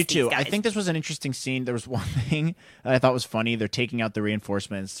 Yeah, I do too. I think this was an interesting scene. There was one thing that I thought was funny. They're taking out the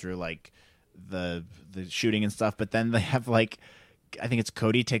reinforcements through like the shooting and stuff, but then they have like, I think it's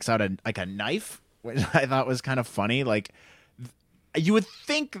Cody takes out a knife, which I thought was kind of funny. Like, you would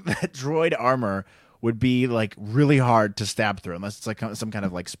think that droid armor would be like really hard to stab through unless it's like some kind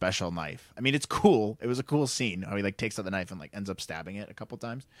of like special knife. I mean, it's cool. It was a cool scene how he like takes out the knife and like ends up stabbing it a couple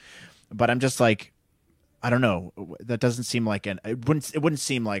times. But I'm just like, I don't know. That doesn't seem like it wouldn't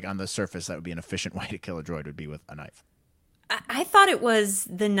seem like on the surface that would be an efficient way to kill a droid would be with a knife. I thought it was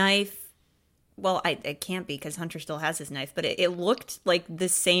the knife. Well, it can't be because Hunter still has his knife, but it looked like the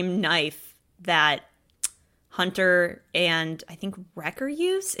same knife that Hunter and I think Wrecker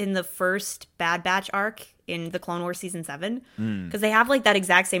use in the first Bad Batch arc in the Clone Wars Season 7. Because they have like that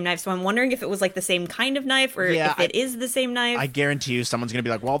exact same knife. So I'm wondering if it was like the same kind of knife or if it is the same knife. I guarantee you someone's going to be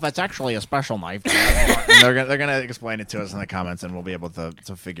like, well, that's actually a special knife. And they're going to explain it to us in the comments and we'll be able to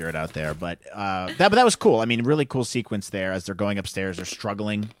figure it out there. But that was cool. I mean, really cool sequence there as they're going upstairs. They're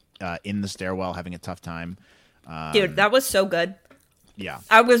struggling in the stairwell, having a tough time. Dude, that was so good. Yeah.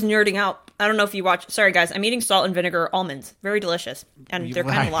 I was nerding out. I don't know if you watch. Sorry, guys. I'm eating salt and vinegar almonds. Very delicious. And they're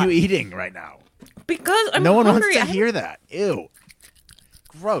kind of What are you eating right now? Because I'm No one hungry. wants to hear that. Ew.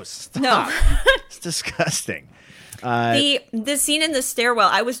 Gross. Stop. No. It's disgusting. The scene in the stairwell,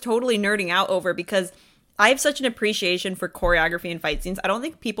 I was totally nerding out over because I have such an appreciation for choreography and fight scenes. I don't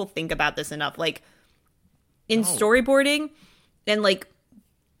think people think about this enough. Like, in storyboarding and, like,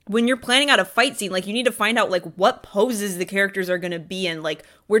 when you're planning out a fight scene, like, you need to find out, like, what poses the characters are going to be in, like,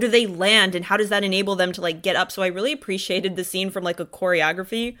 where do they land, and how does that enable them to, like, get up? So I really appreciated the scene from, like, a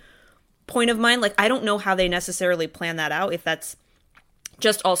choreography point of mine. Like, I don't know how they necessarily plan that out, if that's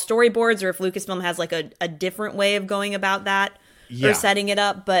just all storyboards, or if Lucasfilm has, like, a different way of going about that. Yeah. Or setting it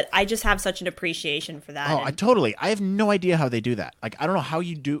up, but I just have such an appreciation for that. Oh, I have no idea how they do that. Like, I don't know how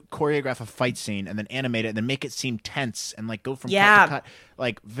you choreograph a fight scene and then animate it and then make it seem tense and, like, go from cut to cut.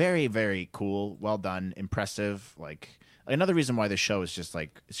 Like, very, very cool. Well done. Impressive. Like, another reason why this show is just,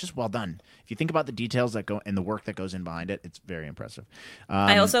 like, it's just well done. If you think about the details that go and the work that goes in behind it, it's very impressive.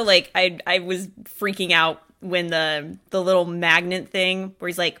 I also, like, I was freaking out when the little magnet thing where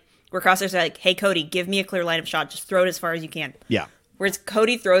he's like, where Crosshair's like, hey, Cody, give me a clear line of shot. Just throw it as far as you can. Yeah. Whereas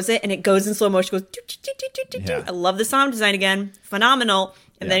Cody throws it and it goes in slow motion, goes, doo, doo, doo, doo, doo, doo. Yeah. I love the sound design again. Phenomenal.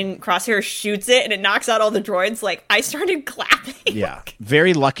 And then Crosshair shoots it and it knocks out all the droids. Like, I started clapping. Yeah.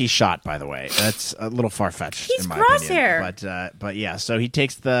 Very lucky shot, by the way. That's a little far-fetched, He's in my Crosshair. opinion. But yeah, so he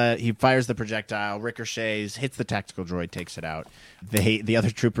fires the projectile, ricochets, hits the tactical droid, takes it out. The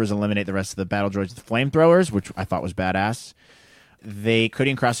other troopers eliminate the rest of the battle droids with flamethrowers, which I thought was badass.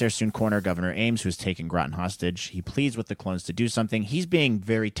 Cody and Crosshair soon corner Governor Ames, who's taking Groton hostage. He pleads with the clones to do something. He's being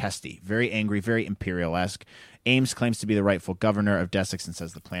very testy, very angry, very Imperial-esque. Ames claims to be the rightful governor of Desix and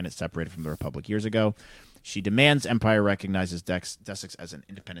says the planet separated from the Republic years ago. She demands Empire recognizes Desix as an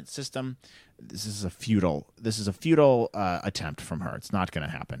independent system. This is a futile attempt from her. It's not going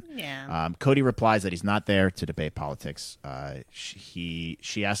to happen. Yeah. Cody replies that he's not there to debate politics. She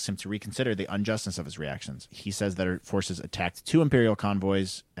asks him to reconsider the unjustness of his reactions. He says that her forces attacked 2 Imperial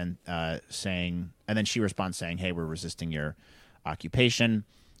convoys, and then she responds saying, "Hey, we're resisting your occupation."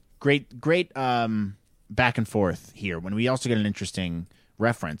 Great back and forth here. When we also get an interesting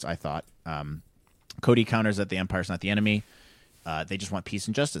reference, I thought. Cody counters that the Empire's not the enemy. They just want peace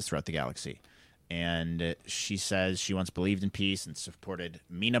and justice throughout the galaxy. And she says she once believed in peace and supported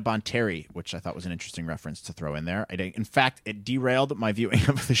Mina Bonteri, which I thought was an interesting reference to throw in there. In fact, it derailed my viewing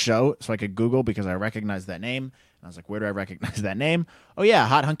of the show, so I could Google because I recognized that name. And I was like, where do I recognize that name? Oh, yeah,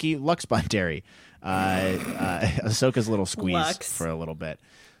 hot hunky Lux Bonteri. Ahsoka's little squeeze Lux. For a little bit.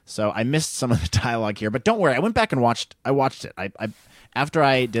 So I missed some of the dialogue here, but don't worry. I went back and watched it. After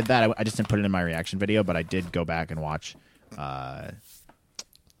I did that, I just didn't put it in my reaction video, but I did go back and watch. I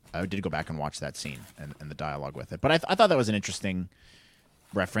did go back and watch that scene and the dialogue with it. But I thought that was an interesting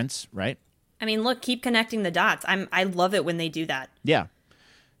reference, right? I mean, look, keep connecting the dots. I love it when they do that. Yeah,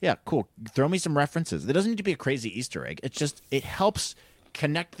 cool. Throw me some references. It doesn't need to be a crazy Easter egg. It helps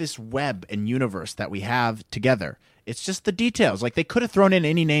connect this web and universe that we have together. It's just the details. Like, they could have thrown in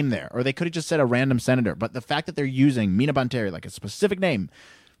any name there, or they could have just said a random senator. But the fact that they're using Mina Bonteri, like a specific name,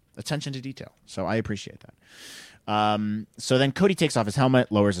 attention to detail. So I appreciate that. So then Cody takes off his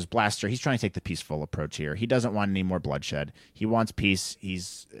helmet, lowers his blaster. He's trying to take the peaceful approach here. He doesn't want any more bloodshed. He wants peace.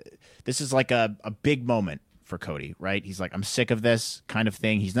 This is like a big moment for Cody, right? He's like, I'm sick of this kind of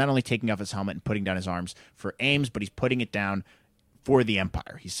thing. He's not only taking off his helmet and putting down his arms for Ames, but he's putting it down for the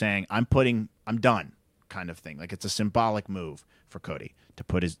Empire. He's saying, I'm done, kind of thing. Like, it's a symbolic move for Cody to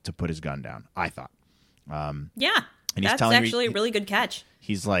put his gun down, I thought. Yeah. And he's That's telling actually a really good catch.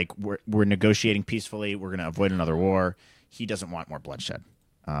 He's like, we're negotiating peacefully. We're going to avoid another war. He doesn't want more bloodshed.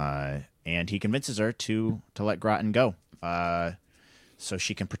 And he convinces her to let Groton go so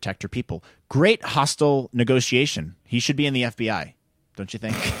she can protect her people. Great hostile negotiation. He should be in the FBI, don't you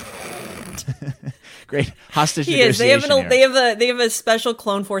think? Great hostage negotiation. They have a special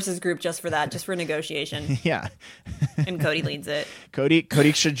Clone Forces group just for that, just for negotiation. Yeah. And Cody leads it.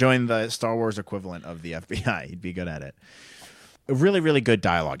 Cody should join the Star Wars equivalent of the FBI. He'd be good at it. A really, really good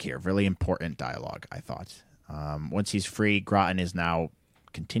dialogue here. Really important dialogue, I thought. Once he's free, Groton is now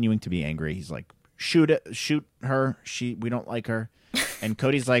continuing to be angry. He's like, shoot her. We don't like her. And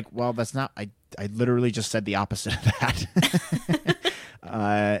Cody's like, well, that's not. I literally just said the opposite of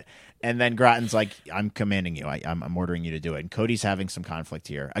that. And then Groton's like, I'm commanding you. I'm ordering you to do it. And Cody's having some conflict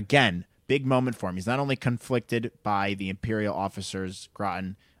here. Again, big moment for him. He's not only conflicted by the Imperial officers,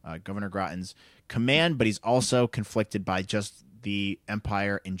 Governor Groton's command, but he's also conflicted by just the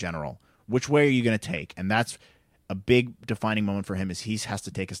Empire in general. Which way are you going to take? And that's a big defining moment for him, is he has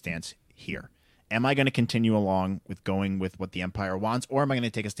to take a stance here. Am I going to continue along with going with what the Empire wants, or am I going to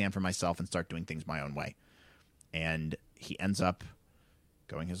take a stand for myself and start doing things my own way? And he ends up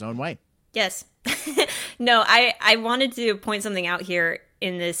going his own way. Yes. No, I wanted to point something out here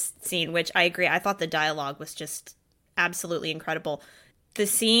in this scene, which I agree. I thought the dialogue was just absolutely incredible. The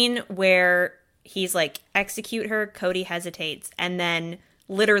scene where he's like, execute her, Cody hesitates, and then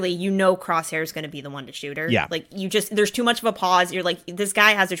literally, you know, Crosshair is going to be the one to shoot her. Yeah. Like, there's too much of a pause. You're like, this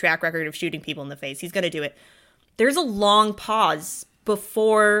guy has a track record of shooting people in the face. He's going to do it. There's a long pause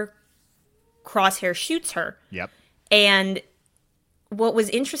before Crosshair shoots her. Yep. And what was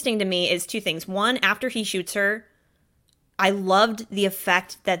interesting to me is two things. One, after he shoots her, I loved the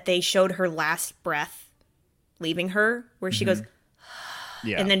effect that they showed her last breath leaving her, where she goes,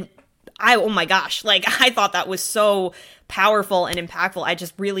 yeah. And then oh my gosh, like, I thought that was so powerful and impactful. I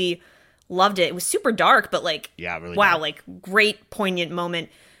just really loved it. It was super dark, but like, yeah, really wow, dark. like, great poignant moment.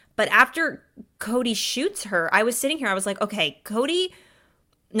 But after Cody shoots her, I was sitting here, I was like, okay, after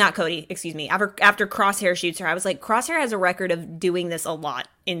Crosshair shoots her, I was like, Crosshair has a record of doing this a lot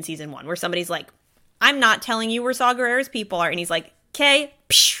in season 1, where somebody's like, I'm not telling you where Saw Gerrera's people are, and he's like, okay,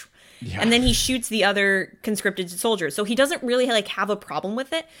 yeah. And then he shoots the other conscripted soldiers. So he doesn't really like have a problem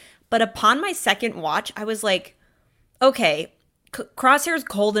with it. But upon my second watch, I was like, okay, Crosshair's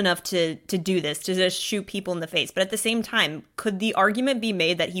cold enough to do this, to just shoot people in the face. But at the same time, could the argument be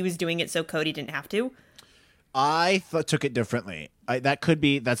made that he was doing it so Cody didn't have to? I took it differently.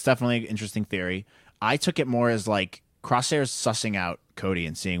 That's definitely an interesting theory. I took it more as like Crosshair's sussing out Cody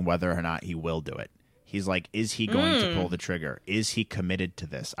and seeing whether or not he will do it. He's like, is he going to pull the trigger? Is he committed to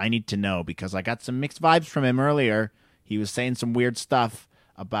this? I need to know, because I got some mixed vibes from him earlier. He was saying some weird stuff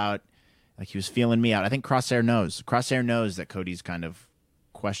about, like, he was feeling me out. I think Crosshair knows. Crosshair knows that Cody's kind of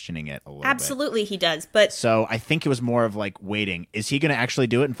questioning it a little bit. Absolutely, he does. But so I think it was more of like waiting. Is he going to actually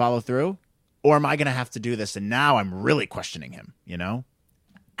do it and follow through? Or am I going to have to do this? And now I'm really questioning him, you know?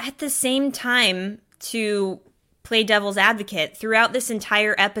 At the same time, to play devil's advocate, throughout this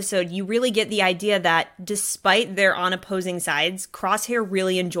entire episode, you really get the idea that despite they're on opposing sides, Crosshair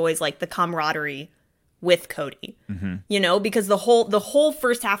really enjoys like the camaraderie with Cody. Mm-hmm. You know, because the whole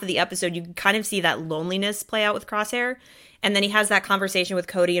first half of the episode, you can kind of see that loneliness play out with Crosshair. And then he has that conversation with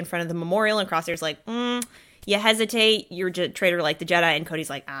Cody in front of the memorial, and Crosshair's like, you hesitate, you're a traitor like the Jedi, and Cody's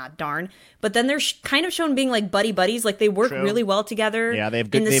like, darn. But then they're kind of shown being like buddies, like they work True. really well together. Yeah, they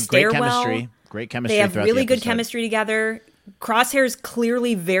have great chemistry. Great chemistry. They have really good episode. chemistry together. Crosshair's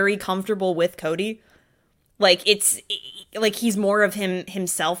clearly very comfortable with Cody. Like, it's like he's more of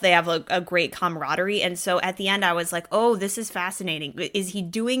himself. They have a great camaraderie. And so at the end, I was like, oh, this is fascinating. Is he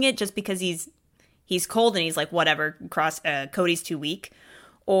doing it just because he's cold and he's like, whatever, Cody's too weak?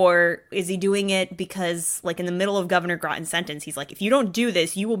 Or is he doing it because, like, in the middle of Governor Grotten's sentence, he's like, if you don't do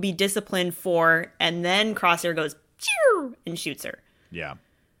this, you will be disciplined for, and then Crosshair goes, cheer, and shoots her. Yeah.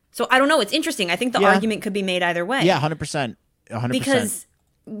 So I don't know. It's interesting. I think the argument could be made either way. Yeah, 100%. 100%. Because,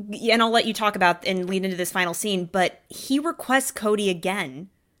 and I'll let you talk about and lead into this final scene, but he requests Cody again.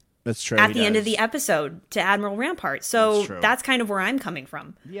 That's true. At the end of the episode to Admiral Rampart. So that's kind of where I'm coming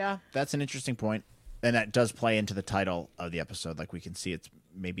from. Yeah, that's an interesting point. And that does play into the title of the episode. Like, we can see it's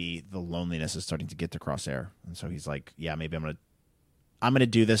maybe the loneliness is starting to get to Crosshair. And so he's like, yeah, maybe I'm gonna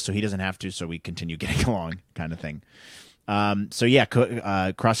do this so he doesn't have to, so we continue getting along, kind of thing. So yeah,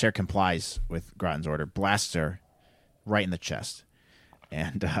 Crosshair complies with Grotten's order, blasts her right in the chest.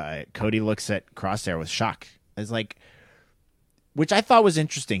 And Cody looks at Crosshair with shock. It's like, which I thought was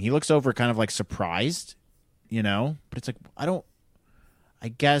interesting. He looks over kind of like surprised, you know? But it's like, I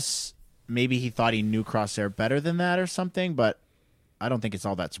guess maybe he thought he knew Crosshair better than that or something, but I don't think it's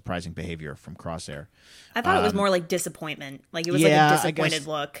all that surprising behavior from Crosshair. I thought it was more like disappointment. Like, it was like a disappointed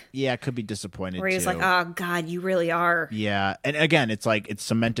look. Yeah, it could be disappointed where he was like, oh, God, you really are. Yeah. And again, it's like it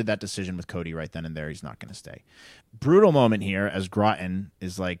cemented that decision with Cody right then and there. He's not going to stay. Brutal moment here as Grotten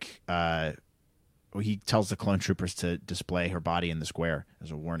is like, he tells the clone troopers to display her body in the square as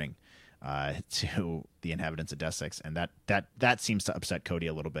a warning to the inhabitants of Desix. And that seems to upset Cody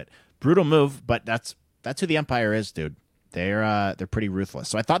a little bit. Brutal move, but that's who the Empire is, dude. They're pretty ruthless.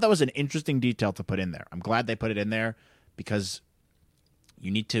 So I thought that was an interesting detail to put in there. I'm glad they put it in there because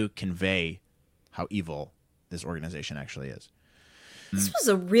you need to convey how evil this organization actually is. This was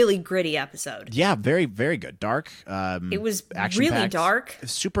a really gritty episode. Yeah, very, very good. Dark. It was action-packed, really dark.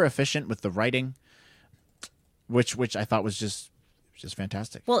 Super efficient with the writing, which I thought was just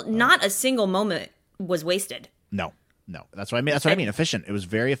fantastic. Well, not a single moment was wasted. No. That's what I mean. That's what I mean. Efficient. It was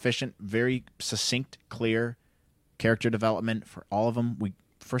very efficient, very succinct, clear. Character development for all of them.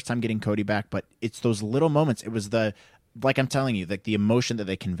 First time getting Cody back, but it's those little moments. It was like I'm telling you, like the emotion that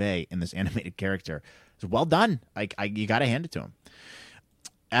they convey in this animated character is well done. You got to hand it to him.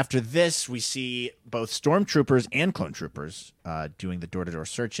 After this, we see both stormtroopers and clone troopers doing the door-to-door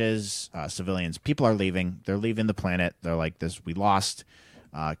searches. Civilians, people are leaving. They're leaving the planet. They're like, we lost.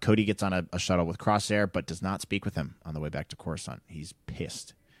 Cody gets on a shuttle with Crosshair, but does not speak with him on the way back to Coruscant. He's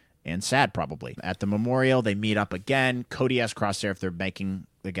pissed. and sad probably. At the memorial, they meet up again. Cody asks Crosshair if they're making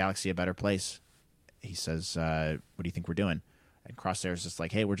the galaxy a better place. He says, what do you think we're doing? And Crosshair's just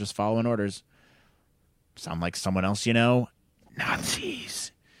like, hey, we're just following orders. Sound like someone else you know?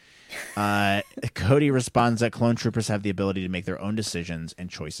 Nazis. Cody responds that clone troopers have the ability to make their own decisions and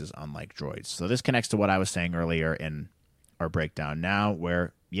choices unlike droids. So this connects to what I was saying earlier in our breakdown now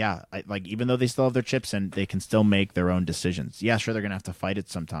where, like even though they still have their chips and they can still make their own decisions. Yeah, sure, they're going to have to fight it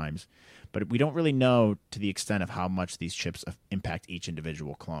sometimes. But we don't really know to the extent of how much these chips impact each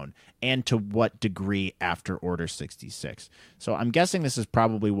individual clone and to what degree after Order 66. So I'm guessing this is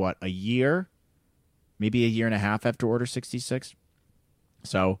probably, a year? Maybe a year and a half after Order 66?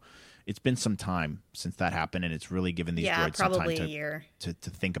 So it's been some time since that happened, and it's really given these droids some time to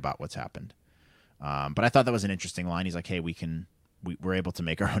think about what's happened. But I thought that was an interesting line. He's like, hey, we're able to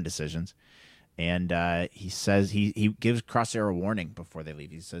make our own decisions. And he says he gives Crosshair a warning before they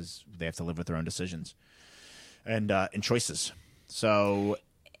leave. He says they have to live with their own decisions and choices. So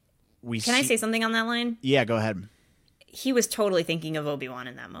Can I say something on that line? Yeah, go ahead. He was totally thinking of Obi-Wan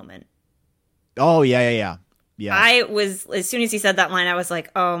in that moment. Oh, yeah. I was, as soon as he said that line, I was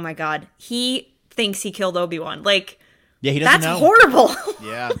like, oh my God, he thinks he killed Obi-Wan. Like, yeah, he doesn't know. That's horrible.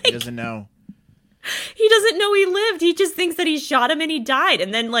 Yeah, like, he doesn't know. He doesn't know he lived. He just thinks that he shot him and he died.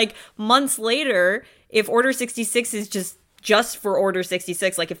 And then, like, months later, if Order 66 is just for Order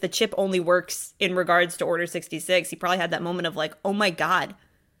 66, like, if the chip only works in regards to Order 66, he probably had that moment of, like, oh my God,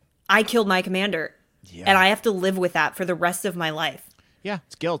 I killed my commander. Yeah. And I have to live with that for the rest of my life. Yeah,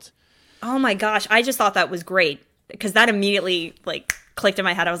 it's guilt. Oh my gosh, I just thought that was great because that immediately like clicked in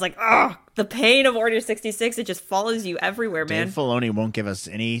my head. I was like, oh, the pain of Order 66, it just follows you everywhere, man. Dave Filoni won't give us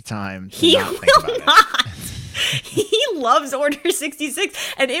any time to he not think will about not. it. He loves Order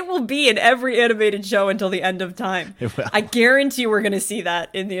 66, and it will be in every animated show until the end of time. It will. I guarantee we're going to see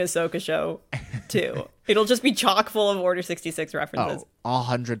that in the Ahsoka show, too. It'll just be chock full of Order 66 references. Oh,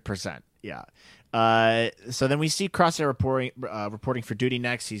 100%, yeah. So then we see Crosshair reporting for duty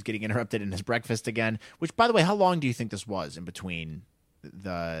next. He's getting interrupted in his breakfast again. Which, by the way, how long do you think this was in between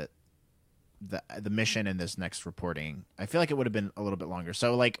the mission and this next reporting? I feel like it would have been a little bit longer.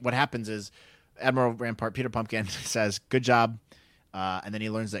 So, like, what happens is Admiral Rampart, Peter Pumpkin, says, "Good job," and then he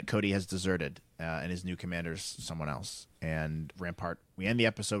learns that Cody has deserted, and his new commander's someone else. And Rampart, we end the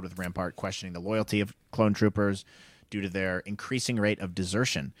episode with Rampart questioning the loyalty of clone troopers due to their increasing rate of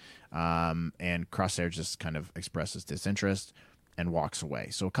desertion. And Crosshair just kind of expresses disinterest and walks away.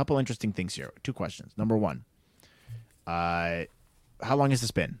 So a couple interesting things here. 2 questions. Number 1, how long has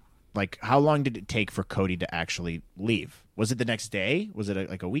this been? Like, how long did it take for Cody to actually leave? Was it the next day? Was it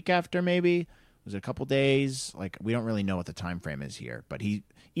like a week after maybe? Was it a couple days? Like, we don't really know what the time frame is here. But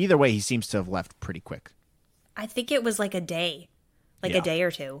either way, he seems to have left pretty quick. I think it was like a day. A day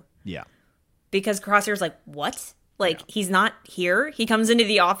or 2. Yeah. Because Crosshair's like, what? Like, he's not here. He comes into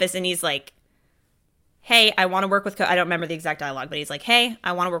the office and he's like, hey, I want to work with Cody. I don't remember the exact dialogue, but he's like, hey,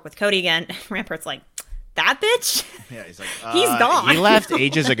 I want to work with Cody again. And Rampart's like, that bitch? Yeah, he's like, he's gone. He left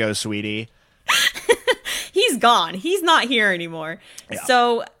ages ago, sweetie. He's gone. He's not here anymore. Yeah.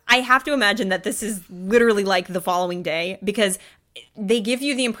 So I have to imagine that this is literally like the following day because they give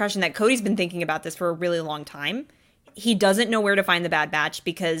you the impression that Cody's been thinking about this for a really long time. He doesn't know where to find the Bad Batch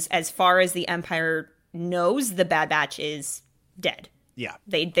because as far as the Empire knows, the Bad Batch is dead. Yeah.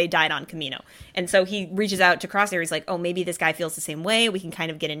 They died on Kamino. And so he reaches out to Crosshair. He's like, oh, maybe this guy feels the same way. We can kind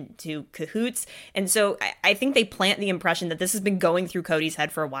of get into cahoots. And so I think they plant the impression that this has been going through Cody's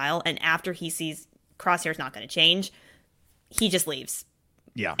head for a while. And after he sees Crosshair's not going to change, he just leaves.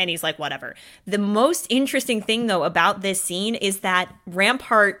 Yeah. And he's like, whatever. The most interesting thing, though, about this scene is that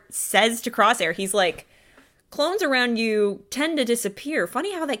Rampart says to Crosshair, he's like, clones around you tend to disappear.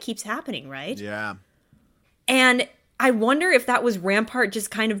 Funny how that keeps happening, right? Yeah. And I wonder if that was Rampart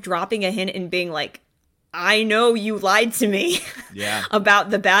just kind of dropping a hint and being like, I know you lied to me about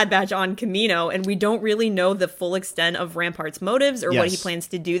the Bad Batch on Kamino, and we don't really know the full extent of Rampart's motives or what he plans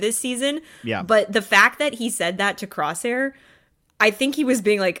to do this season. Yeah. But the fact that he said that to Crosshair, I think he was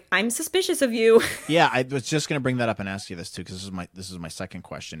being like, I'm suspicious of you. Yeah, I was just going to bring that up and ask you this too, because this is my second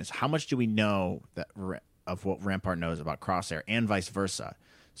question: is how much do we know of what Rampart knows about Crosshair, and vice versa?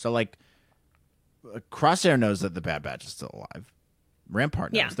 So, like, Crosshair knows that the Bad Batch is still alive.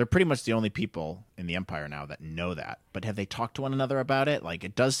 Rampart knows. Yeah. They're pretty much the only people in the Empire now that know that. But have they talked to one another about it? Like,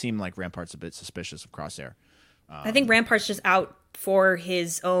 it does seem like Rampart's a bit suspicious of Crosshair. I think Rampart's just out for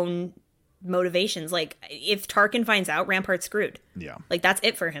his own motivations. Like, if Tarkin finds out, Rampart's screwed. Yeah. Like, that's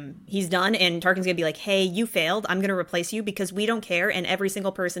it for him. He's done, and Tarkin's gonna be like, hey, you failed. I'm gonna replace you because we don't care, and every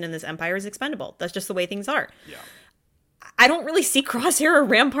single person in this Empire is expendable. That's just the way things are. Yeah. I don't really see Crosshair or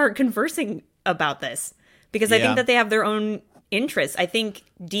Rampart conversing about this because I think that they have their own interests. I think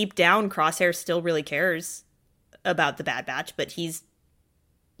deep down, Crosshair still really cares about the Bad Batch, but he's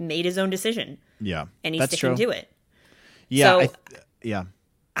made his own decision. Yeah, and he's sticking to it. Yeah, so,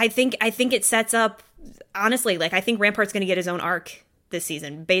 I think it sets up, honestly, like, I think Rampart's going to get his own arc this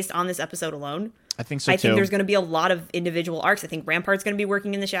season based on this episode alone. I think so, I think there's going to be a lot of individual arcs. I think Rampart's going to be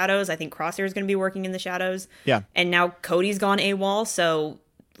working in the shadows. I think Crosshair's going to be working in the shadows. Yeah. And now Cody's gone AWOL. So,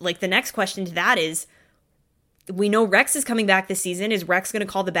 like, the next question to that is, we know Rex is coming back this season. Is Rex going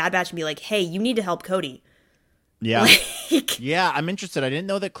to call the Bad Batch and be like, hey, you need to help Cody? Yeah. Yeah, I'm interested. I didn't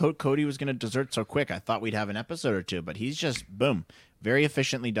know that Cody was going to desert so quick. I thought we'd have an episode or two, but he's just, boom, very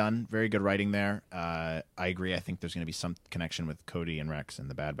efficiently done. Very good writing there. I agree. I think there's going to be some connection with Cody and Rex and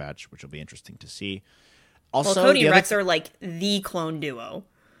the Bad Batch, which will be interesting to see. Also, well, Cody and Rex are like the clone duo.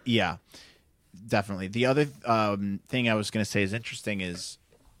 Yeah, definitely. The other thing I was going to say is interesting is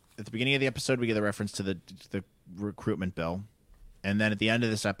at the beginning of the episode, we get the reference to the recruitment bill. And then at the end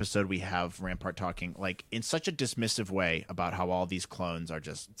of this episode, we have Rampart talking like in such a dismissive way about how all these clones are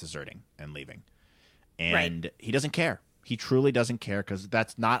just deserting and leaving. And he doesn't care. He truly doesn't care because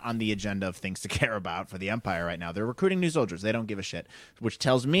that's not on the agenda of things to care about for the Empire right now. They're recruiting new soldiers. They don't give a shit, which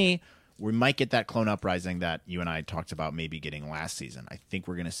tells me we might get that clone uprising that you and I talked about maybe getting last season. I think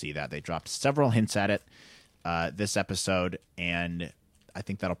we're going to see that. They dropped several hints at it this episode, and I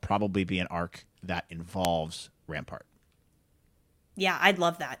think that'll probably be an arc that involves Rampart. Yeah, I'd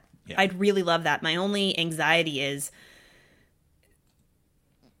love that. Yeah. I'd really love that. My only anxiety is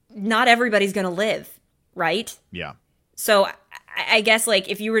not everybody's going to live, right? Yeah. So I guess, like,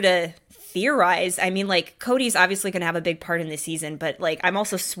 if you were to theorize, I mean, like, Cody's obviously going to have a big part in this season, but, like, I'm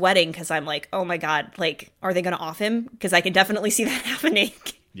also sweating because I'm like, oh my God, like, are they going to off him? Because I can definitely see that happening.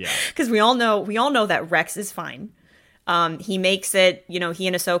 Yeah. Because we all know that Rex is fine. He makes it, he and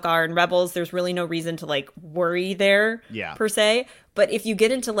Ahsoka are in Rebels. There's really no reason to, like, worry there, per se. But if you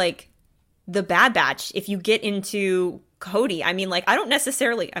get into, like, the Bad Batch, if you get into Cody, I mean, like,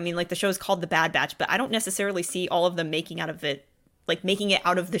 the show's called The Bad Batch, but I don't necessarily see all of them making it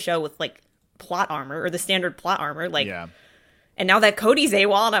out of the show with, like, plot armor or the standard plot armor. Like, and now that Cody's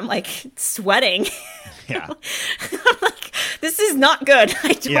AWOL, and I'm, like, sweating. Yeah. I'm like, this is not good.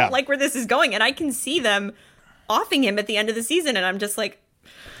 I don't like where this is going. And I can see them offing him at the end of the season, and I'm just like,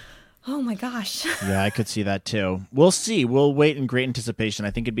 oh my gosh. Yeah, I could see that too. We'll see. We'll wait in great anticipation.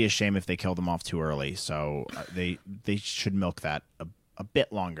 I think it'd be a shame if they killed him off too early. So they should milk that a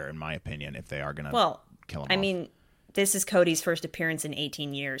bit longer, in my opinion, if they are going to kill him off. I mean, this is Cody's first appearance in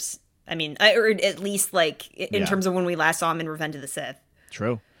 18 years. I mean, or at least like in terms of when we last saw him in Revenge of the Sith.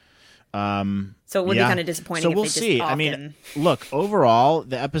 True. So it would be kind of disappointing if they just offed him. Look, overall,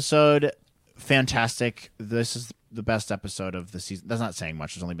 the episode, fantastic. This is the best episode of the season. That's not saying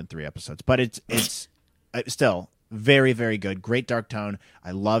much. There's only been 3 episodes, but it's still very, very good. Great dark tone.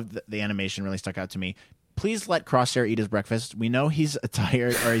 I loved the animation. Really stuck out to me. Please let Crosshair eat his breakfast. We know he's a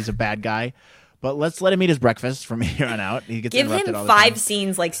tired or he's a bad guy, but let's let him eat his breakfast from here on out. He gets interrupted all the time. Give him 5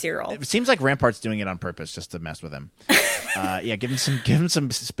 scenes like Cyril. It seems like Rampart's doing it on purpose just to mess with him. Give him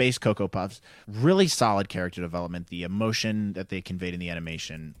some space Cocoa Puffs. Really solid character development. The emotion that they conveyed in the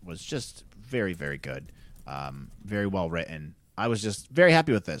animation was just very, very good. Very well written. I was just very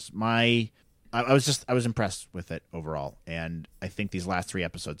happy with this. I was impressed with it overall, and I think these last 3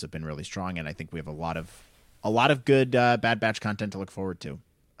 episodes have been really strong, and I think we have a lot of good Bad Batch content to look forward to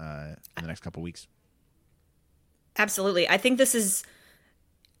in the next couple weeks. Absolutely. I think this is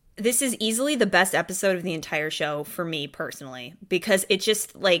easily the best episode of the entire show for me personally, because it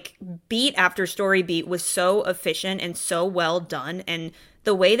just, like, beat after story beat was so efficient and so well done, and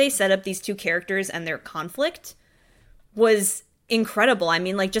the way they set up these 2 characters and their conflict was incredible. I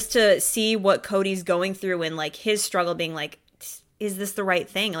mean, like, just to see what Cody's going through and, like, his struggle being like, is this the right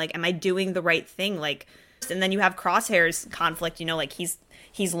thing? Like, am I doing the right thing? Like, and then you have Crosshair's conflict, like, he's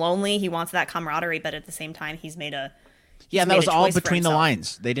lonely, he wants that camaraderie, but at the same time he's made a and that was all between the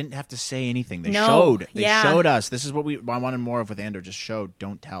lines. They didn't have to say anything. They showed us. This is what I wanted more of with Andor. Just show,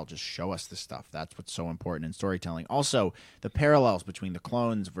 don't tell. Just show us this stuff. That's what's so important in storytelling. Also, the parallels between the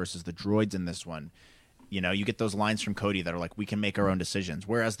clones versus the droids in this one. You get those lines from Cody that are like, we can make our own decisions.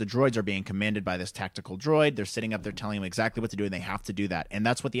 Whereas the droids are being commanded by this tactical droid. They're sitting up there telling them exactly what to do, and they have to do that. And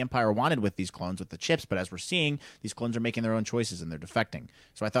that's what the Empire wanted with these clones, with the chips. But as we're seeing, these clones are making their own choices, and they're defecting.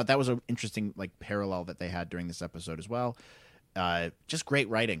 So I thought that was an interesting, like, parallel that they had during this episode as well. Just great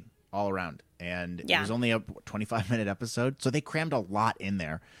writing all around. And it was only a 25-minute episode, so they crammed a lot in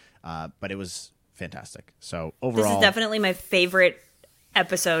there. But it was fantastic. So overall, this is definitely my favorite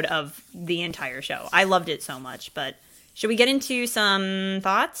episode of the entire show. I loved it so much, but Should we get into some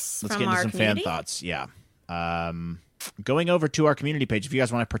thoughts Let's from get into our some community? fan thoughts. Yeah. Going over to our community page. If you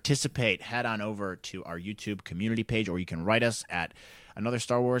guys want to participate, head on over to our YouTube community page, or you can write us at another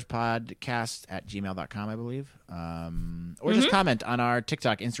Star Wars podcast at gmail.com, I believe. Or just comment on our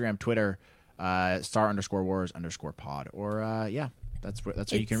TikTok, Instagram, Twitter, star_wars_pod. Or,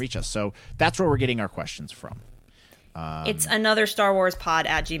 that's how you can reach us. So that's where we're getting our questions from. It's another Star Wars pod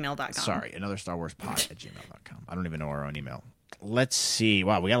at gmail.com. Sorry, another Star Wars pod at gmail.com. I don't even know our own email. Let's see.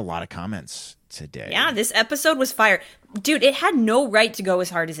 Wow, we got a lot of comments today. Yeah, this episode was fire. Dude, it had no right to go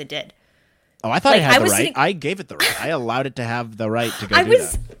as hard as it did. Oh, I thought it had the right. Sitting... I gave it the right. I allowed it to have the right to go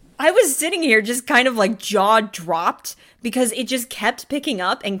that. I was sitting here just kind of like jaw dropped because it just kept picking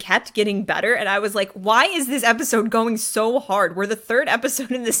up and kept getting better. And I was like, why is this episode going so hard? We're the third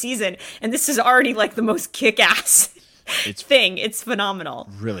episode in the season, and this is already like the most kick-ass thing. It's phenomenal.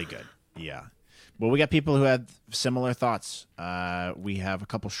 Really good. Yeah. Well, we got people who had similar thoughts. We have a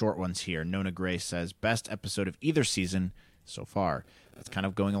couple short ones here. Nona Gray says, best episode of either season so far. That's kind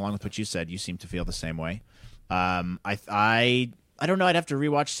of going along with what you said. You seem to feel the same way. I don't know. I'd have to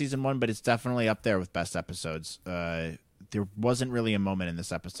rewatch season 1, but it's definitely up there with best episodes. There wasn't really a moment in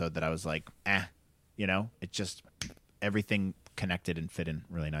this episode that I was like, it just, everything connected and fit in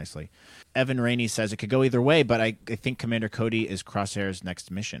really nicely. Evan Rainey says it could go either way, but I think Commander Cody is Crosshair's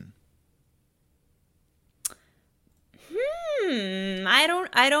next mission.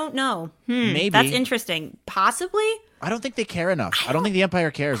 I don't know. Maybe. That's interesting. Possibly. I don't think they care enough. I don't think the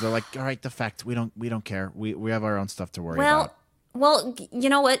Empire cares. They're like, all right, the fact we don't care. We have our own stuff to worry about. Well, you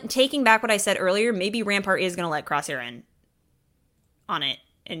know what? Taking back what I said earlier, maybe Rampart is going to let Crosshair in on it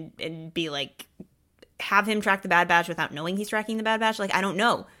and be like, have him track the Bad Batch without knowing he's tracking the Bad Batch. Like, I don't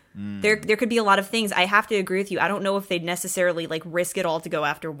know. There could be a lot of things. I have to agree with you. I don't know if they'd necessarily like risk it all to go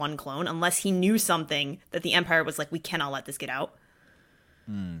after one clone unless he knew something that the Empire was like, we cannot let this get out.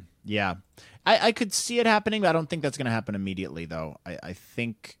 Yeah. I could see it happening, but I don't think that's going to happen immediately, though. I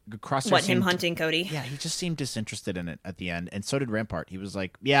think Crosshair him hunting Cody? Yeah, he just seemed disinterested in it at the end, and so did Rampart. He was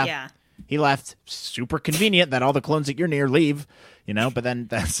like, yeah. He left. Super convenient that all the clones that you're near leave, but then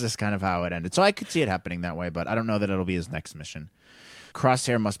that's just kind of how it ended. So I could see it happening that way, but I don't know that it'll be his next mission.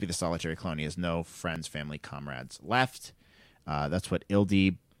 Crosshair must be the solitary clone. He has no friends, family, comrades left. That's what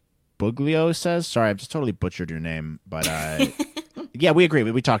Ildi Buglio says. Sorry, I've just totally butchered your name, but yeah, we agree.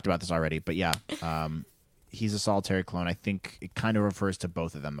 We talked about this already, but yeah, he's a solitary clone. I think it kind of refers to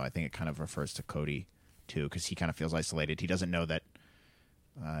both of them, though. I think it kind of refers to Cody too, because he kind of feels isolated. He doesn't know that.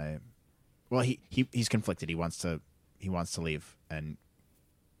 He's conflicted. He wants to leave and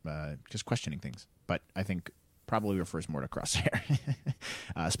just questioning things. But I think probably refers more to Crosshair,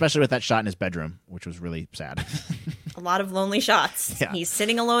 especially with that shot in his bedroom, which was really sad. A lot of lonely shots. Yeah. He's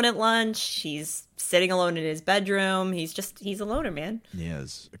sitting alone at lunch. He's sitting alone in his bedroom. He's a loner, man. He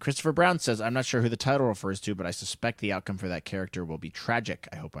is. Christopher Brown says, I'm not sure who the title refers to, but I suspect the outcome for that character will be tragic.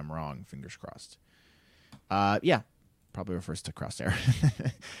 I hope I'm wrong. Fingers crossed. Yeah, probably refers to Crosshair.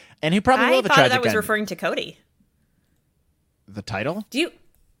 And he probably will have a tragic I thought that was end. referring to Cody. The title? Do you...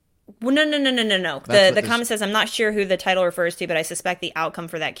 Well, no. The comment says, I'm not sure who the title refers to, but I suspect the outcome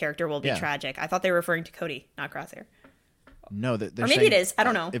for that character will be tragic. I thought they were referring to Cody, not Crosshair. No, they're or maybe saying, it is. I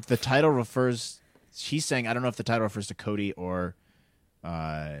don't know. If the title refers... She's saying, I don't know if the title refers to Cody or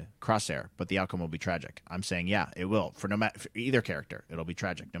Crosshair, but the outcome will be tragic. I'm saying, yeah, it will. For either character, it'll be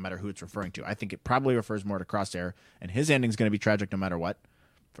tragic, no matter who it's referring to. I think it probably refers more to Crosshair, and his ending's going to be tragic no matter what.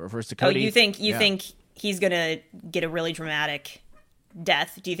 If it refers to Cody... Oh, you think he's going to get a really dramatic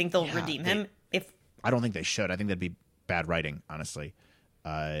death? Do you think they'll redeem him? I don't think they should. I think that'd be bad writing, honestly.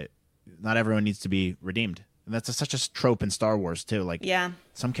 Not everyone needs to be redeemed. And that's such a trope in Star Wars, too. Like,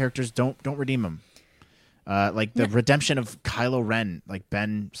 some characters don't redeem them. Like the redemption of Kylo Ren, like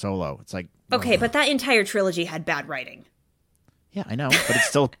Ben Solo. It's like... Okay, but that entire trilogy had bad writing. Yeah, I know, but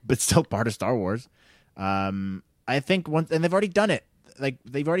it's still part of Star Wars. I think and they've already done it. Like,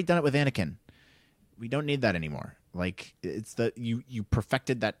 they've already done it with Anakin. We don't need that anymore. Like, it's you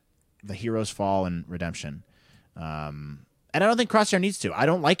perfected that, the hero's fall and redemption. And I don't think Crosshair needs to. I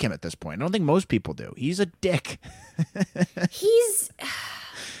don't like him at this point. I don't think most people do. He's a dick.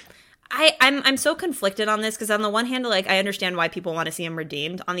 I'm so conflicted on this, because on the one hand, like, I understand why people want to see him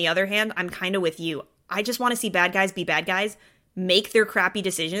redeemed. On the other hand, I'm kind of with you. I just want to see bad guys be bad guys, make their crappy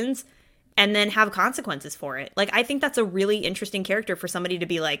decisions, and then have consequences for it. Like, I think that's a really interesting character for somebody to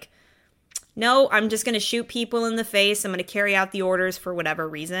be like, no, I'm just going to shoot people in the face. I'm going to carry out the orders for whatever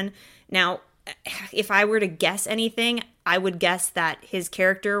reason. Now, if I were to guess anything, I would guess that his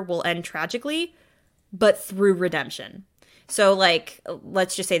character will end tragically, but through redemption. So, like,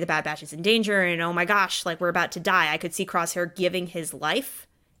 let's just say the Bad Batch is in danger and, oh my gosh, like, we're about to die. I could see Crosshair giving his life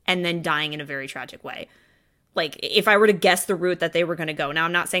and then dying in a very tragic way. Like, if I were to guess the route that they were going to go. Now,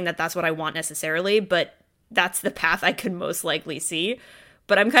 I'm not saying that that's what I want necessarily, but that's the path I could most likely see.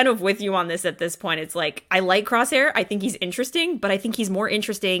 But I'm kind of with you on this at this point. It's like, I like Crosshair. I think he's interesting, but I think he's more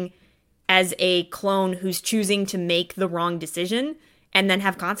interesting as a clone who's choosing to make the wrong decision and then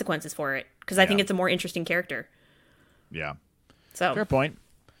have consequences for it. Because I think it's a more interesting character. Yeah. So fair point.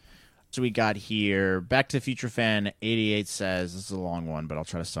 So we got here, Back to the Future Fan 88 says, this is a long one, but I'll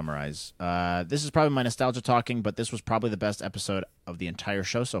try to summarize. This is probably my nostalgia talking, but this was probably the best episode of the entire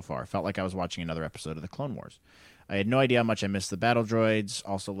show so far. Felt like I was watching another episode of the Clone Wars. I had no idea how much I missed the battle droids.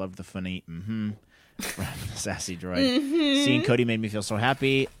 Also loved the funny from the sassy droid. Seeing Cody made me feel so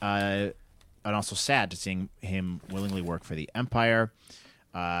happy, and also sad to seeing him willingly work for the Empire.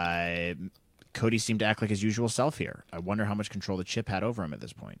 Cody seemed to act like his usual self here. I wonder how much control the chip had over him at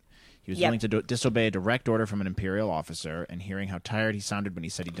this point. He was willing to disobey a direct order from an Imperial officer, and hearing how tired he sounded when he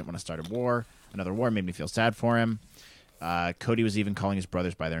said he didn't want to start another war, made me feel sad for him. Cody was even calling his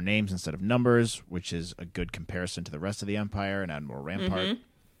brothers by their names instead of numbers, which is a good comparison to the rest of the Empire and Admiral Rampart.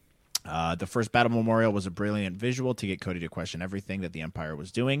 The first battle memorial was a brilliant visual to get Cody to question everything that the Empire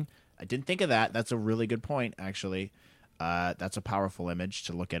was doing. I didn't think of that. That's a really good point, actually. That's a powerful image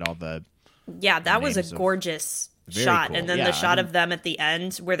to look at all the... Yeah, that was a gorgeous shot. Cool. And then the shot of them at the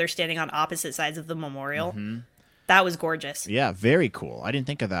end where they're standing on opposite sides of the memorial. That was gorgeous. Yeah, very cool. I didn't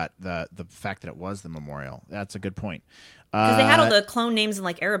think of that, the fact that it was the memorial. That's a good point. Because they had all the clone names in,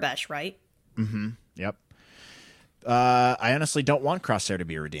 like, Arabesh, right? Yep. I honestly don't want Crosshair to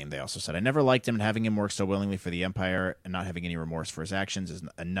be redeemed, they also said. I never liked him, and having him work so willingly for the Empire and not having any remorse for his actions is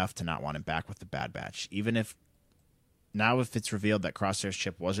enough to not want him back with the Bad Batch. Even if it's revealed that Crosshair's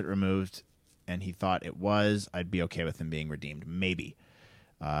chip wasn't removed and he thought it was, I'd be okay with him being redeemed. Maybe.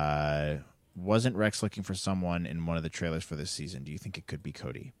 Wasn't Rex looking for someone in one of the trailers for this season? Do you think it could be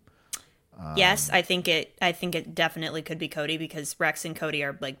Cody? Yes, I think it definitely could be Cody because Rex and Cody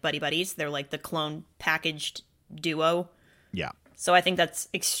are like buddies. They're like the clone packaged duo. Yeah. So I think that's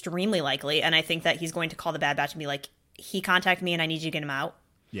extremely likely, and I think that he's going to call the Bad Batch and be like, he contacted me and I need you to get him out.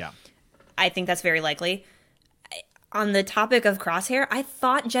 Yeah. I think that's very likely. On the topic of Crosshair, I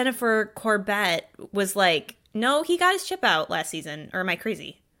thought Jennifer Corbett was like, no, he got his chip out last season. Or am I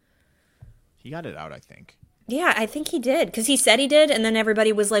crazy? He got it out, I think. Yeah, I think he did. Because he said he did, and then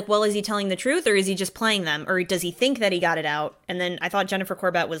everybody was like, well, is he telling the truth, or is he just playing them? Or does he think that he got it out? And then I thought Jennifer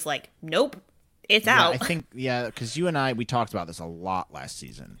Corbett was like, nope, it's out. I think, because you and I, we talked about this a lot last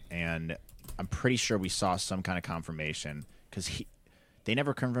season, and I'm pretty sure we saw some kind of confirmation, because they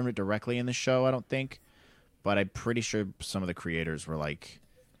never confirmed it directly in the show, I don't think. But I'm pretty sure some of the creators were like,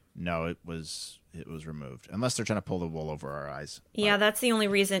 no, it was removed. Unless they're trying to pull the wool over our eyes. Yeah, that's the only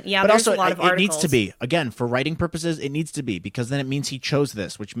reason. Yeah, but there's also, a lot of articles. It needs to be. Again, for writing purposes, it needs to be. Because then it means he chose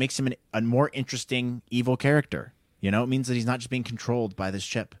this, which makes him a more interesting evil character. You know, it means that he's not just being controlled by this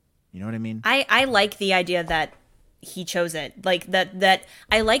chip. You know what I mean? I like the idea that he chose it. Like, that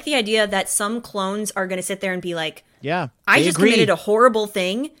I like the idea that some clones are going to sit there and be like, yeah, I just committed a horrible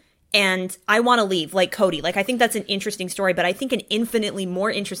thing. And I want to leave, like Cody. Like, I think that's an interesting story, but I think an infinitely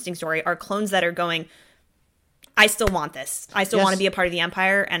more interesting story are clones that are going, I still want this. I still want to be a part of the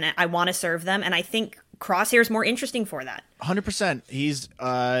Empire, and I want to serve them. And I think Crosshair is more interesting for that. 100%. He's,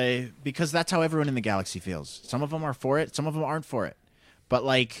 because that's how everyone in the galaxy feels. Some of them are for it, some of them aren't for it. But,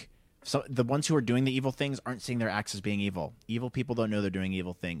 like, the ones who are doing the evil things aren't seeing their acts as being evil. Evil people don't know they're doing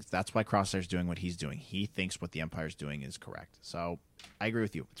evil things. That's why Crosshair's doing what he's doing. He thinks what the Empire's doing is correct. So I agree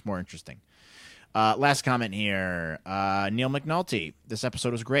with you. It's more interesting. Last comment here. Neil McNulty. This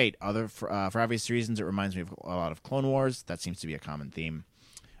episode was great. For obvious reasons, it reminds me of a lot of Clone Wars. That seems to be a common theme.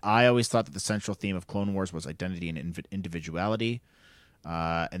 I always thought that the central theme of Clone Wars was identity and individuality,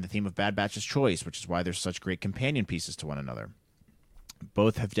 and the theme of Bad Batch's choice, which is why there's such great companion pieces to one another.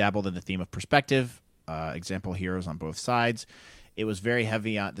 Both have dabbled in the theme of perspective. Example heroes on both sides. It was very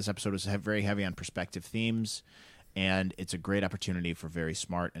heavy on this episode was very heavy on perspective themes, and it's a great opportunity for very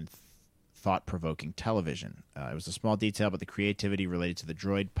smart and thought-provoking television. It was a small detail, but the creativity related to the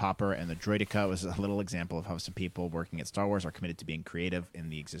droid Popper and the Droideka was a little example of how some people working at Star Wars are committed to being creative in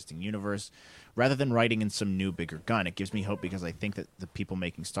the existing universe, rather than writing in some new, bigger gun. It gives me hope because I think that the people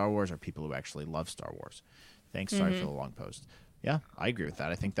making Star Wars are people who actually love Star Wars. Thanks. Sorry for the long post. Yeah, I agree with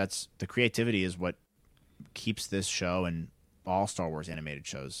that. I think that's the creativity is what keeps this show and all Star Wars animated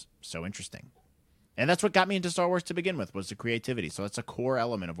shows so interesting. And that's what got me into Star Wars to begin with, was the creativity. So that's a core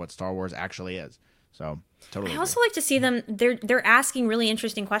element of what Star Wars actually is. So totally. I also like to see them. They're asking really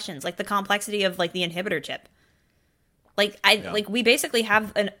interesting questions, like the complexity of like the inhibitor chip. Like we basically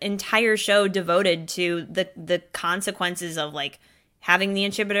have an entire show devoted to the consequences of like having the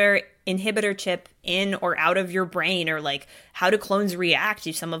inhibitor chip in or out of your brain, or like how do clones react?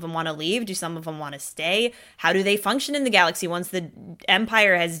 Do some of them want to leave? Do some of them want to stay? How do they function in the galaxy once the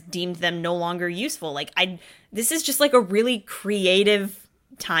Empire has deemed them no longer useful? This is just like a really creative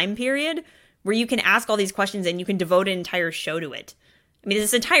time period where you can ask all these questions and you can devote an entire show to it. I mean,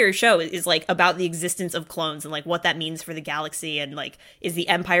 this entire show is like about the existence of clones and like what that means for the galaxy, and like, is the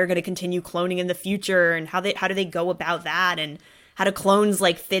Empire going to continue cloning in the future, and how do they go about that, and how do clones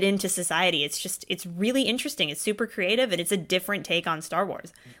like fit into society? It's really interesting. It's super creative, and it's a different take on Star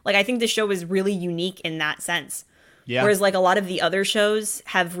Wars. Like, I think the show is really unique in that sense. Yeah. Whereas like a lot of the other shows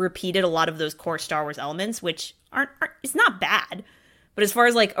have repeated a lot of those core Star Wars elements, which aren't it's not bad. But as far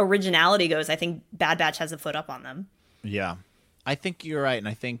as like originality goes, I think Bad Batch has a foot up on them. Yeah. I think you're right, and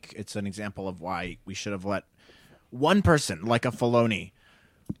I think it's an example of why we should have let one person, like a Filoni,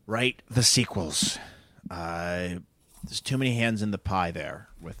 write the sequels. There's too many hands in the pie there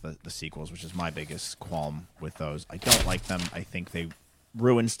with the sequels, which is my biggest qualm with those. I don't like them. I think they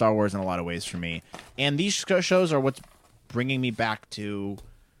ruin Star Wars in a lot of ways for me. And these shows are what's bringing me back to,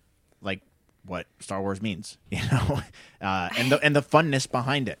 like, what Star Wars means, you know, and the funness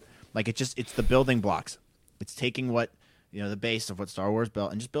behind it. Like, it's the building blocks. It's taking what, you know, the base of what Star Wars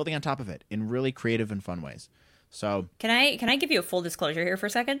built and just building on top of it in really creative and fun ways. So can I give you a full disclosure here for a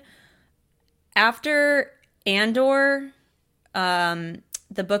second? After Andor,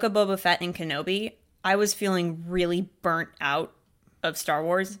 the Book of Boba Fett and Kenobi, I was feeling really burnt out of Star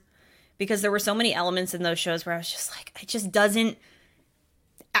Wars because there were so many elements in those shows where I was just like,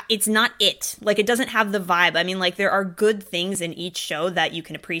 it's not it. Like, it doesn't have the vibe. I mean, like, there are good things in each show that you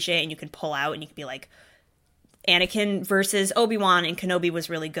can appreciate and you can pull out and you can be like, Anakin versus Obi-Wan and Kenobi was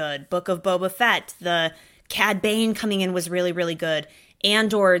really good. Book of Boba Fett, the Cad Bane coming in was really, really good.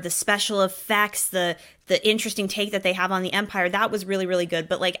 Andor, the special effects, the interesting take that they have on the Empire, that was really, really good.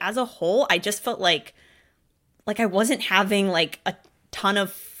 But like, as a whole, I just felt like I wasn't having like a ton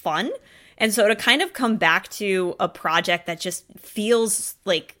of fun. And so to kind of come back to a project that just feels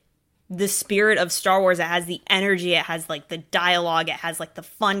like the spirit of Star Wars, it has the energy, it has like the dialogue, it has like the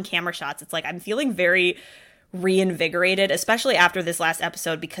fun camera shots. It's like I'm feeling very reinvigorated, especially after this last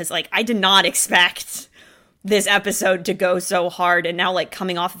episode, because like I did not expect this episode to go so hard, and now like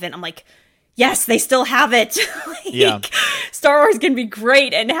coming off of it, I'm like, yes, they still have it. Yeah. Star Wars can be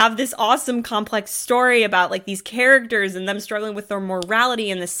great and have this awesome complex story about like these characters and them struggling with their morality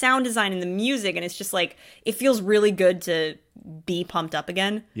and the sound design and the music, and it's just like it feels really good to be pumped up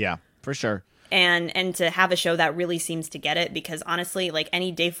again. Yeah, for sure. And to have a show that really seems to get it, because honestly, like any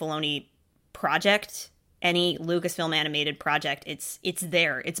Dave Filoni project, any Lucasfilm animated project, it's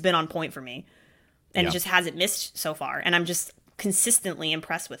there. It's been on point for me. And It just hasn't missed so far. And I'm just consistently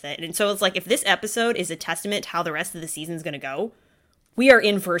impressed with it. And so it's like, if this episode is a testament to how the rest of the season's going to go, we are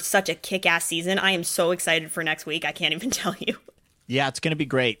in for such a kick-ass season. I am so excited for next week. I can't even tell you. Yeah, it's going to be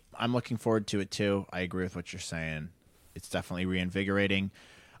great. I'm looking forward to it too. I agree with what you're saying. It's definitely reinvigorating.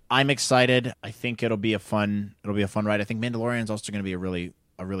 I'm excited. I think it'll be a fun ride. I think Mandalorian's also going to be a really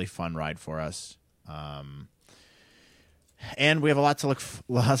fun ride for us. And we have a lot to look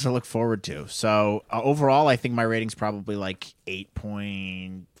forward to. So overall, I think my rating's probably like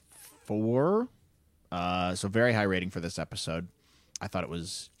 8.4. So very high rating for this episode. I thought it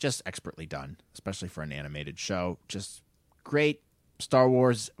was just expertly done, especially for an animated show. Just great Star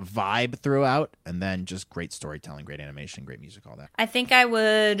Wars vibe throughout, and then just great storytelling, great animation, great music, all that. I think I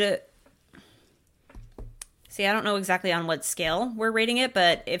would... See, I don't know exactly on what scale we're rating it,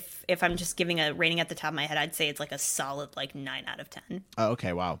 but if I'm just giving a rating at the top of my head, I'd say it's like a solid like 9 out of 10. Oh,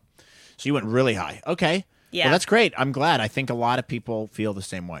 okay, wow. So you went really high. Okay. Yeah. Well, that's great. I'm glad. I think a lot of people feel the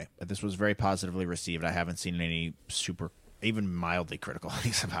same way. This was very positively received. I haven't seen any super, even mildly critical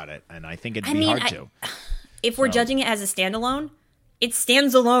things about it, and I think it'd be hard to. If we're judging it as a standalone, it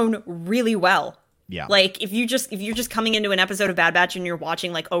stands alone really well. Yeah. Like if you're just coming into an episode of Bad Batch and you're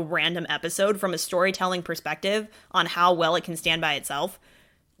watching like a random episode from a storytelling perspective on how well it can stand by itself,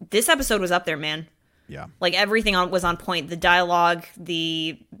 this episode was up there, man. Yeah. Like everything was on point. The dialogue,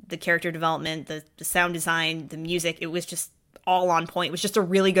 the character development, the sound design, the music, it was just all on point. It was just a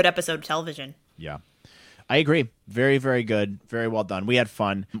really good episode of television. Yeah. I agree. Very, very good. Very well done. We had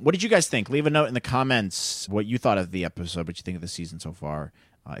fun. What did you guys think? Leave a note in the comments what you thought of the episode, what you think of the season so far.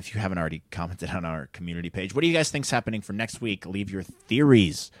 If you haven't already commented on our community page. What do you guys think's happening for next week? Leave your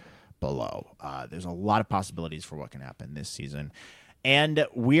theories below. There's a lot of possibilities for what can happen this season. And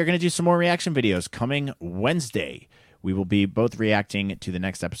we are going to do some more reaction videos coming Wednesday. we will be both reacting to the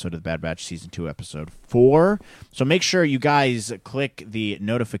next episode of The Bad Batch Season 2, Episode 4. So make sure you guys click the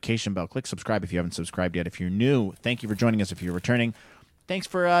notification bell. Click subscribe if you haven't subscribed yet. If you're new, thank you for joining us. If you're returning, thanks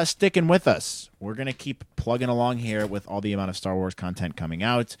for sticking with us. We're going to keep plugging along here with all the amount of Star Wars content coming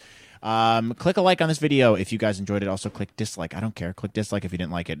out. Click a like on this video if you guys enjoyed it. Also, click dislike. I don't care. Click dislike if you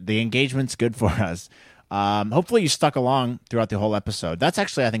didn't like it. The engagement's good for us. Hopefully you stuck along throughout the whole episode. That's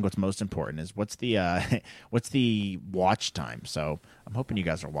actually, I think, what's most important is what's the watch time. So I'm hoping you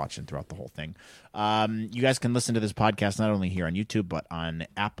guys are watching throughout the whole thing. You guys can listen to this podcast not only here on YouTube, but on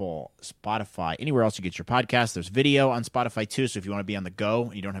Apple, Spotify, anywhere else you get your podcast. There's video on Spotify too. So if you want to be on the go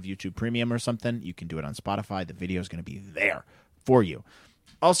and you don't have YouTube Premium or something, you can do it on Spotify. The video is going to be there for you.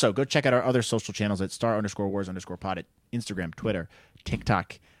 Also, go check out our other social channels at star_wars_pod at Instagram, Twitter,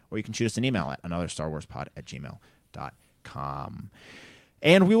 TikTok, or you can shoot us an email at anotherstarwarspod@gmail.com.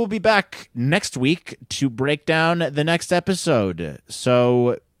 And we will be back next week to break down the next episode.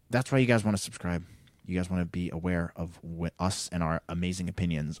 So that's why you guys want to subscribe. You guys want to be aware of us and our amazing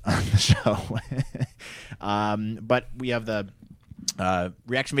opinions on the show. But we have the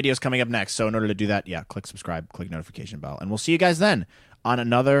reaction videos coming up next. So in order to do that, click subscribe, click notification bell. And we'll see you guys then on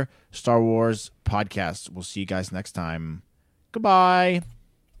another Star Wars podcast. We'll see you guys next time. Goodbye.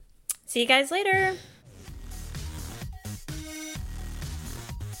 See you guys later.